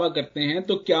का दावा करते हैं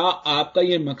तो क्या आपका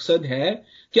यह मकसद है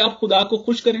कि आप खुदा को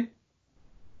खुश करें?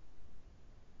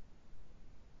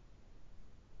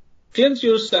 क्लेंस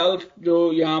योरसेल्फ,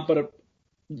 जो यहां पर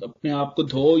अपने आप को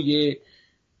धो, ये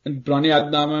पुराने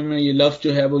आदनामे में ये लफ्ज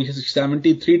जो है वो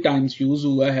 73 टाइम्स यूज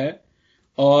हुआ है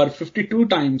और 52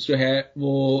 टाइम्स जो है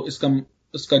वो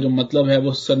इसका जो मतलब है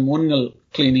वो सर्मोनियल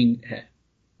क्लीनिंग है।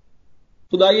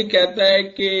 खुदा ये कहता है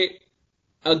कि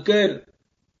अगर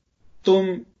तुम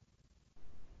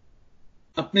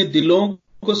अपने दिलों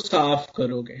को साफ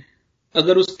करोगे,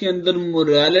 अगर उसके अंदर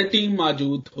मोरालिटी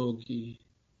मौजूद होगी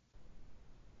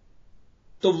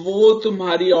तो वो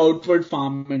तुम्हारी आउटवर्ड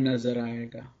फॉर्म में नजर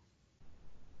आएगा।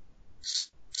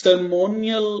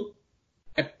 सर्मोनियल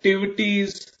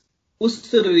एक्टिविटीज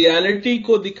उस रियलिटी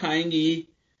को दिखाएंगी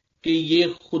कि ये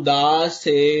खुदा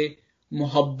से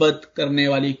मोहब्बत करने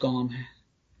वाली कौम है।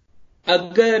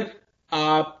 अगर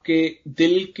आपके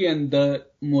दिल के अंदर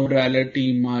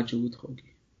मोरालिटी मौजूद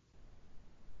होगी।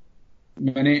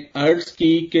 मैंने अर्ज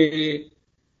की कि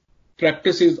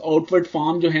प्रैक्टिसेस आउटवर्ड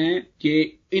फॉर्म जो हैं ये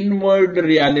इनवर्ड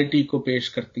रियलिटी को पेश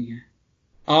करती हैं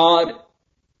और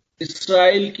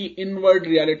इस्राएल की इनवर्ड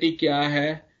रियलिटी क्या है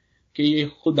कि ये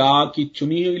खुदा की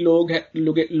चुनी हुई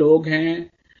लोग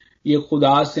हैं, ये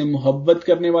खुदा से मोहब्बत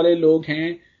करने वाले लोग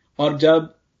हैं। और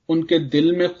जब उनके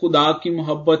दिल में खुदा की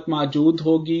मोहब्बत मौजूद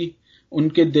होगी,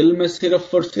 उनके दिल में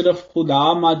सिर्फ और सिर्फ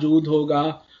खुदा मौजूद होगा,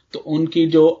 तो उनकी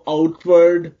जो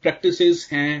आउटवर्ड प्रैक्टिसेस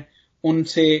हैं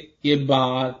उनसे ये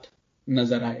बात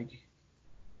नजर आएगी।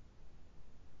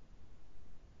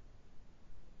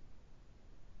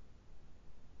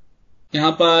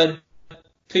 यहां पर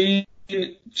 3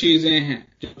 चीजें हैं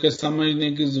जो कि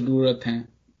समझने की जरूरत है।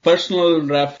 पर्सनल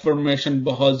रेफर्मेशन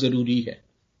बहुत जरूरी है।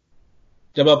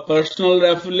 जब आप पर्सनल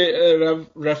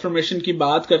रेफर्मेशन की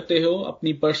बात करते हो,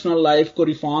 अपनी पर्सनल लाइफ को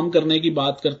रिफॉर्म करने की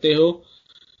बात करते हो,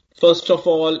 first of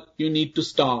all you need to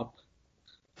stop,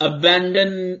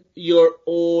 abandon your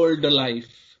old life.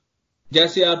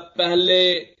 जैसे आप पहले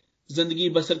जिंदगी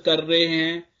बसर कर रहे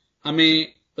हैं,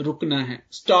 हमें रुकना है,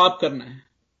 स्टॉप करना है।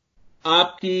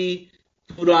 आपकी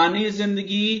पुरानी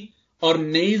जिंदगी और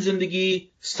नई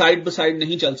जिंदगी साइड बाय साइड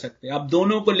नहीं चल सकते। आप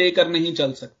दोनों को लेकर नहीं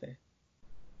चल सकते।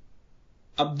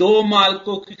 अब दो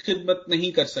मालिकों की खिदमत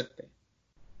नहीं कर सकते।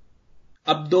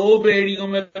 अब दो बेड़ियों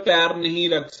में पैर नहीं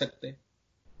रख सकते।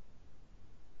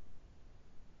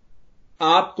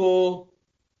 आपको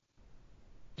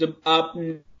जब आप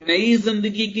नई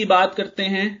जिंदगी की बात करते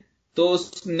हैं तो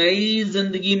उस नई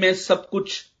जिंदगी में सब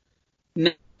कुछ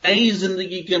नई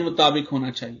जिंदगी के मुताबिक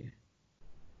होना चाहिए।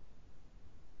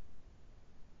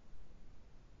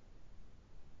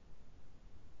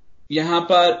 यहां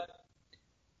पर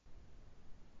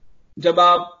जब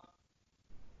आप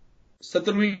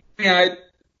 17वीं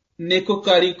आयत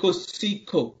नेकोकारी को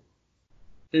सीखो,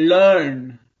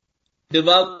 learn,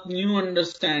 develop new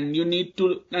understand, you need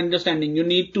to understanding, you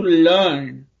need to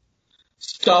learn,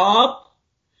 stop,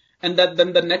 and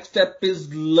then the next step is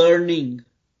learning.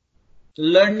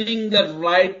 Learning the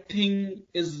right thing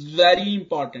is very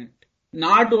important.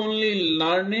 Not only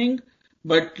learning,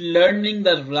 but learning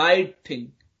the right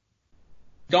thing.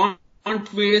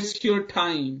 Don't waste your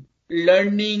time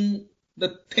learning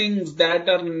the things that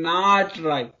are not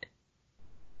right.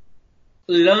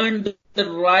 Learn the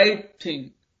right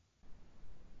thing.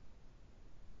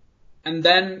 And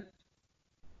then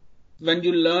when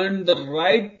you learn the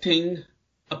right thing,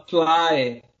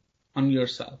 apply on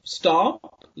yourself.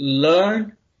 Stop,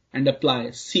 learn and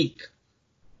apply. Seek.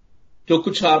 जो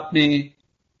कुछ आपने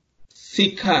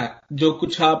सीखा है, जो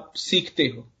कुछ आप सीखते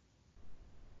हो,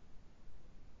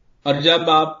 और जब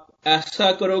आप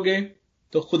ऐसा करोगे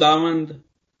तो खुदावंद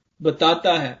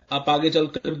बताता है, आप आगे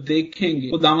चलकर देखेंगे,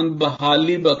 खुदावंद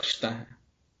बहाली बख्शता है।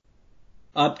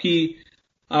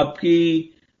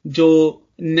 आपकी जो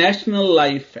नेशनल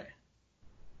लाइफ है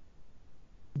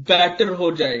बेटर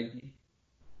हो जाएगी।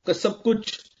 का सब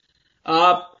कुछ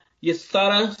आप ये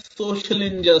सारा सोशल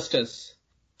इनजस्टिस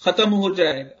खत्म हो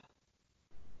जाएगा।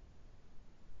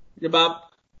 जब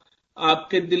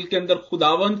आपके दिल के अंदर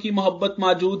खुदावंद की मोहब्बत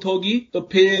मौजूद होगी तो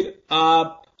फिर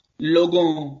आप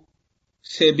लोगों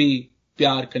से भी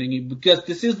प्यार करेंगे। Because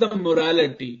this is the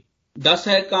morality. 10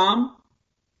 है काम,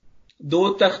 2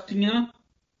 तख्तियां,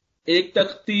 एक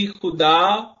तख्ती खुदा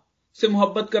से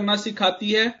मोहब्बत करना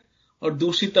सिखाती है और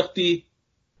दूसरी तख्ती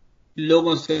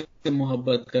लोगों से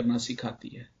मोहब्बत करना सिखाती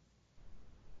है।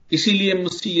 इसीलिए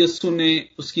मसीह यीशु ने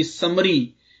उसकी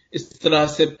समरी इस तरह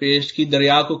से पेश की,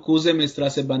 दरिया को कूजे में इस तरह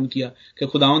से बंद किया कि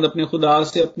खुदावंद अपने खुदा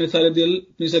से अपने सारे दिल,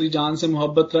 अपनी सारी जान से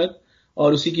मोहब्बत रख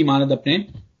और उसी की मानद अपने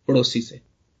पड़ोसी से।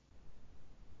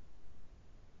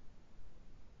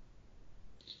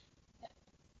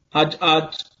 आज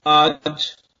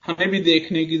हमें भी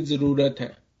देखने की जरूरत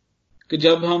है कि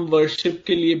जब हम वर्शिप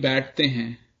के लिए बैठते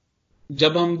हैं,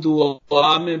 जब हम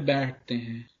दुआ में बैठते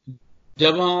हैं,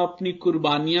 जब हम अपनी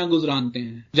कुर्बानियां गुजरानते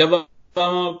हैं, जब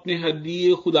हम अपने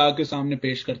हदीये खुदा के सामने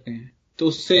पेश करते हैं, तो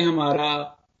उससे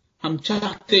हम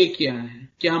चाहते क्या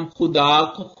हैं? कि हम खुदा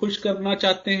को खुश करना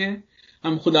चाहते हैं,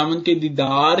 हम खुदावंद के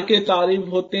दीदार के तारीफ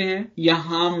होते हैं, या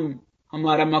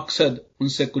हमारा मकसद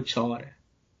उनसे कुछ और है।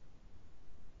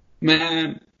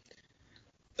 मैं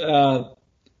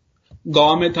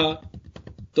गांव में था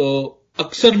तो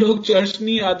अक्सर लोग चर्च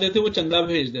नहीं आते थे, वो चंदा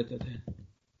भेज देते थे।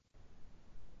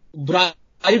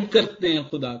 ब्राइब करते हैं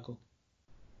खुदा को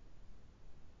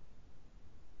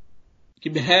कि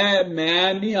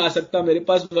मैं नहीं आ सकता, मेरे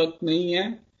पास वक्त नहीं है,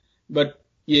 बट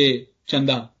ये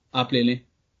चंदा आप ले लें।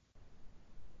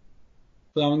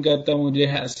 खुदावंद कहता मुझे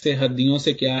ऐसे हदियों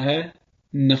से क्या है?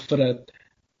 नफरत है।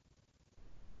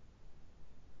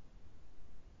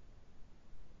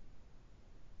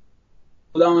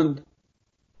 खुदावंद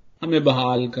हमें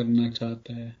बहाल करना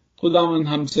चाहता है। खुदावंद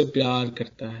हमसे प्यार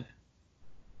करता है,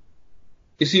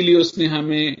 इसीलिए उसने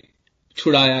हमें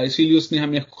छुड़ाया, इसीलिए उसने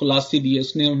हमें खुलासी दी है,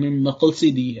 उसने हमें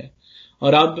मकलसी दी है।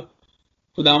 और अब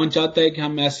खुदावंद चाहता है कि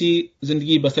हम ऐसी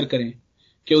जिंदगी बसर करें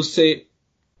कि उससे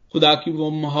खुदा की वो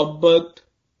मोहब्बत,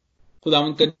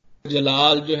 खुदावंद का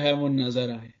जलाल जो है वो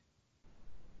नजर आए।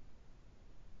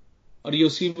 और ये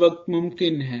उसी वक्त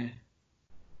मुमकिन है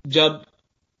जब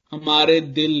हमारे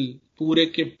दिल पूरे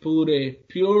के पूरे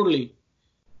प्योरली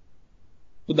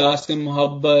खुदा से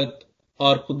मोहब्बत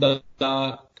और खुदा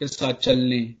के साथ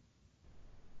चलने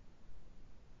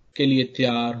के लिए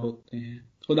तैयार होते हैं।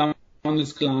 खुदा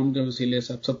इस कलाम के वसीले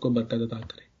से सबको बरकत अता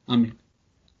करे। आमीन।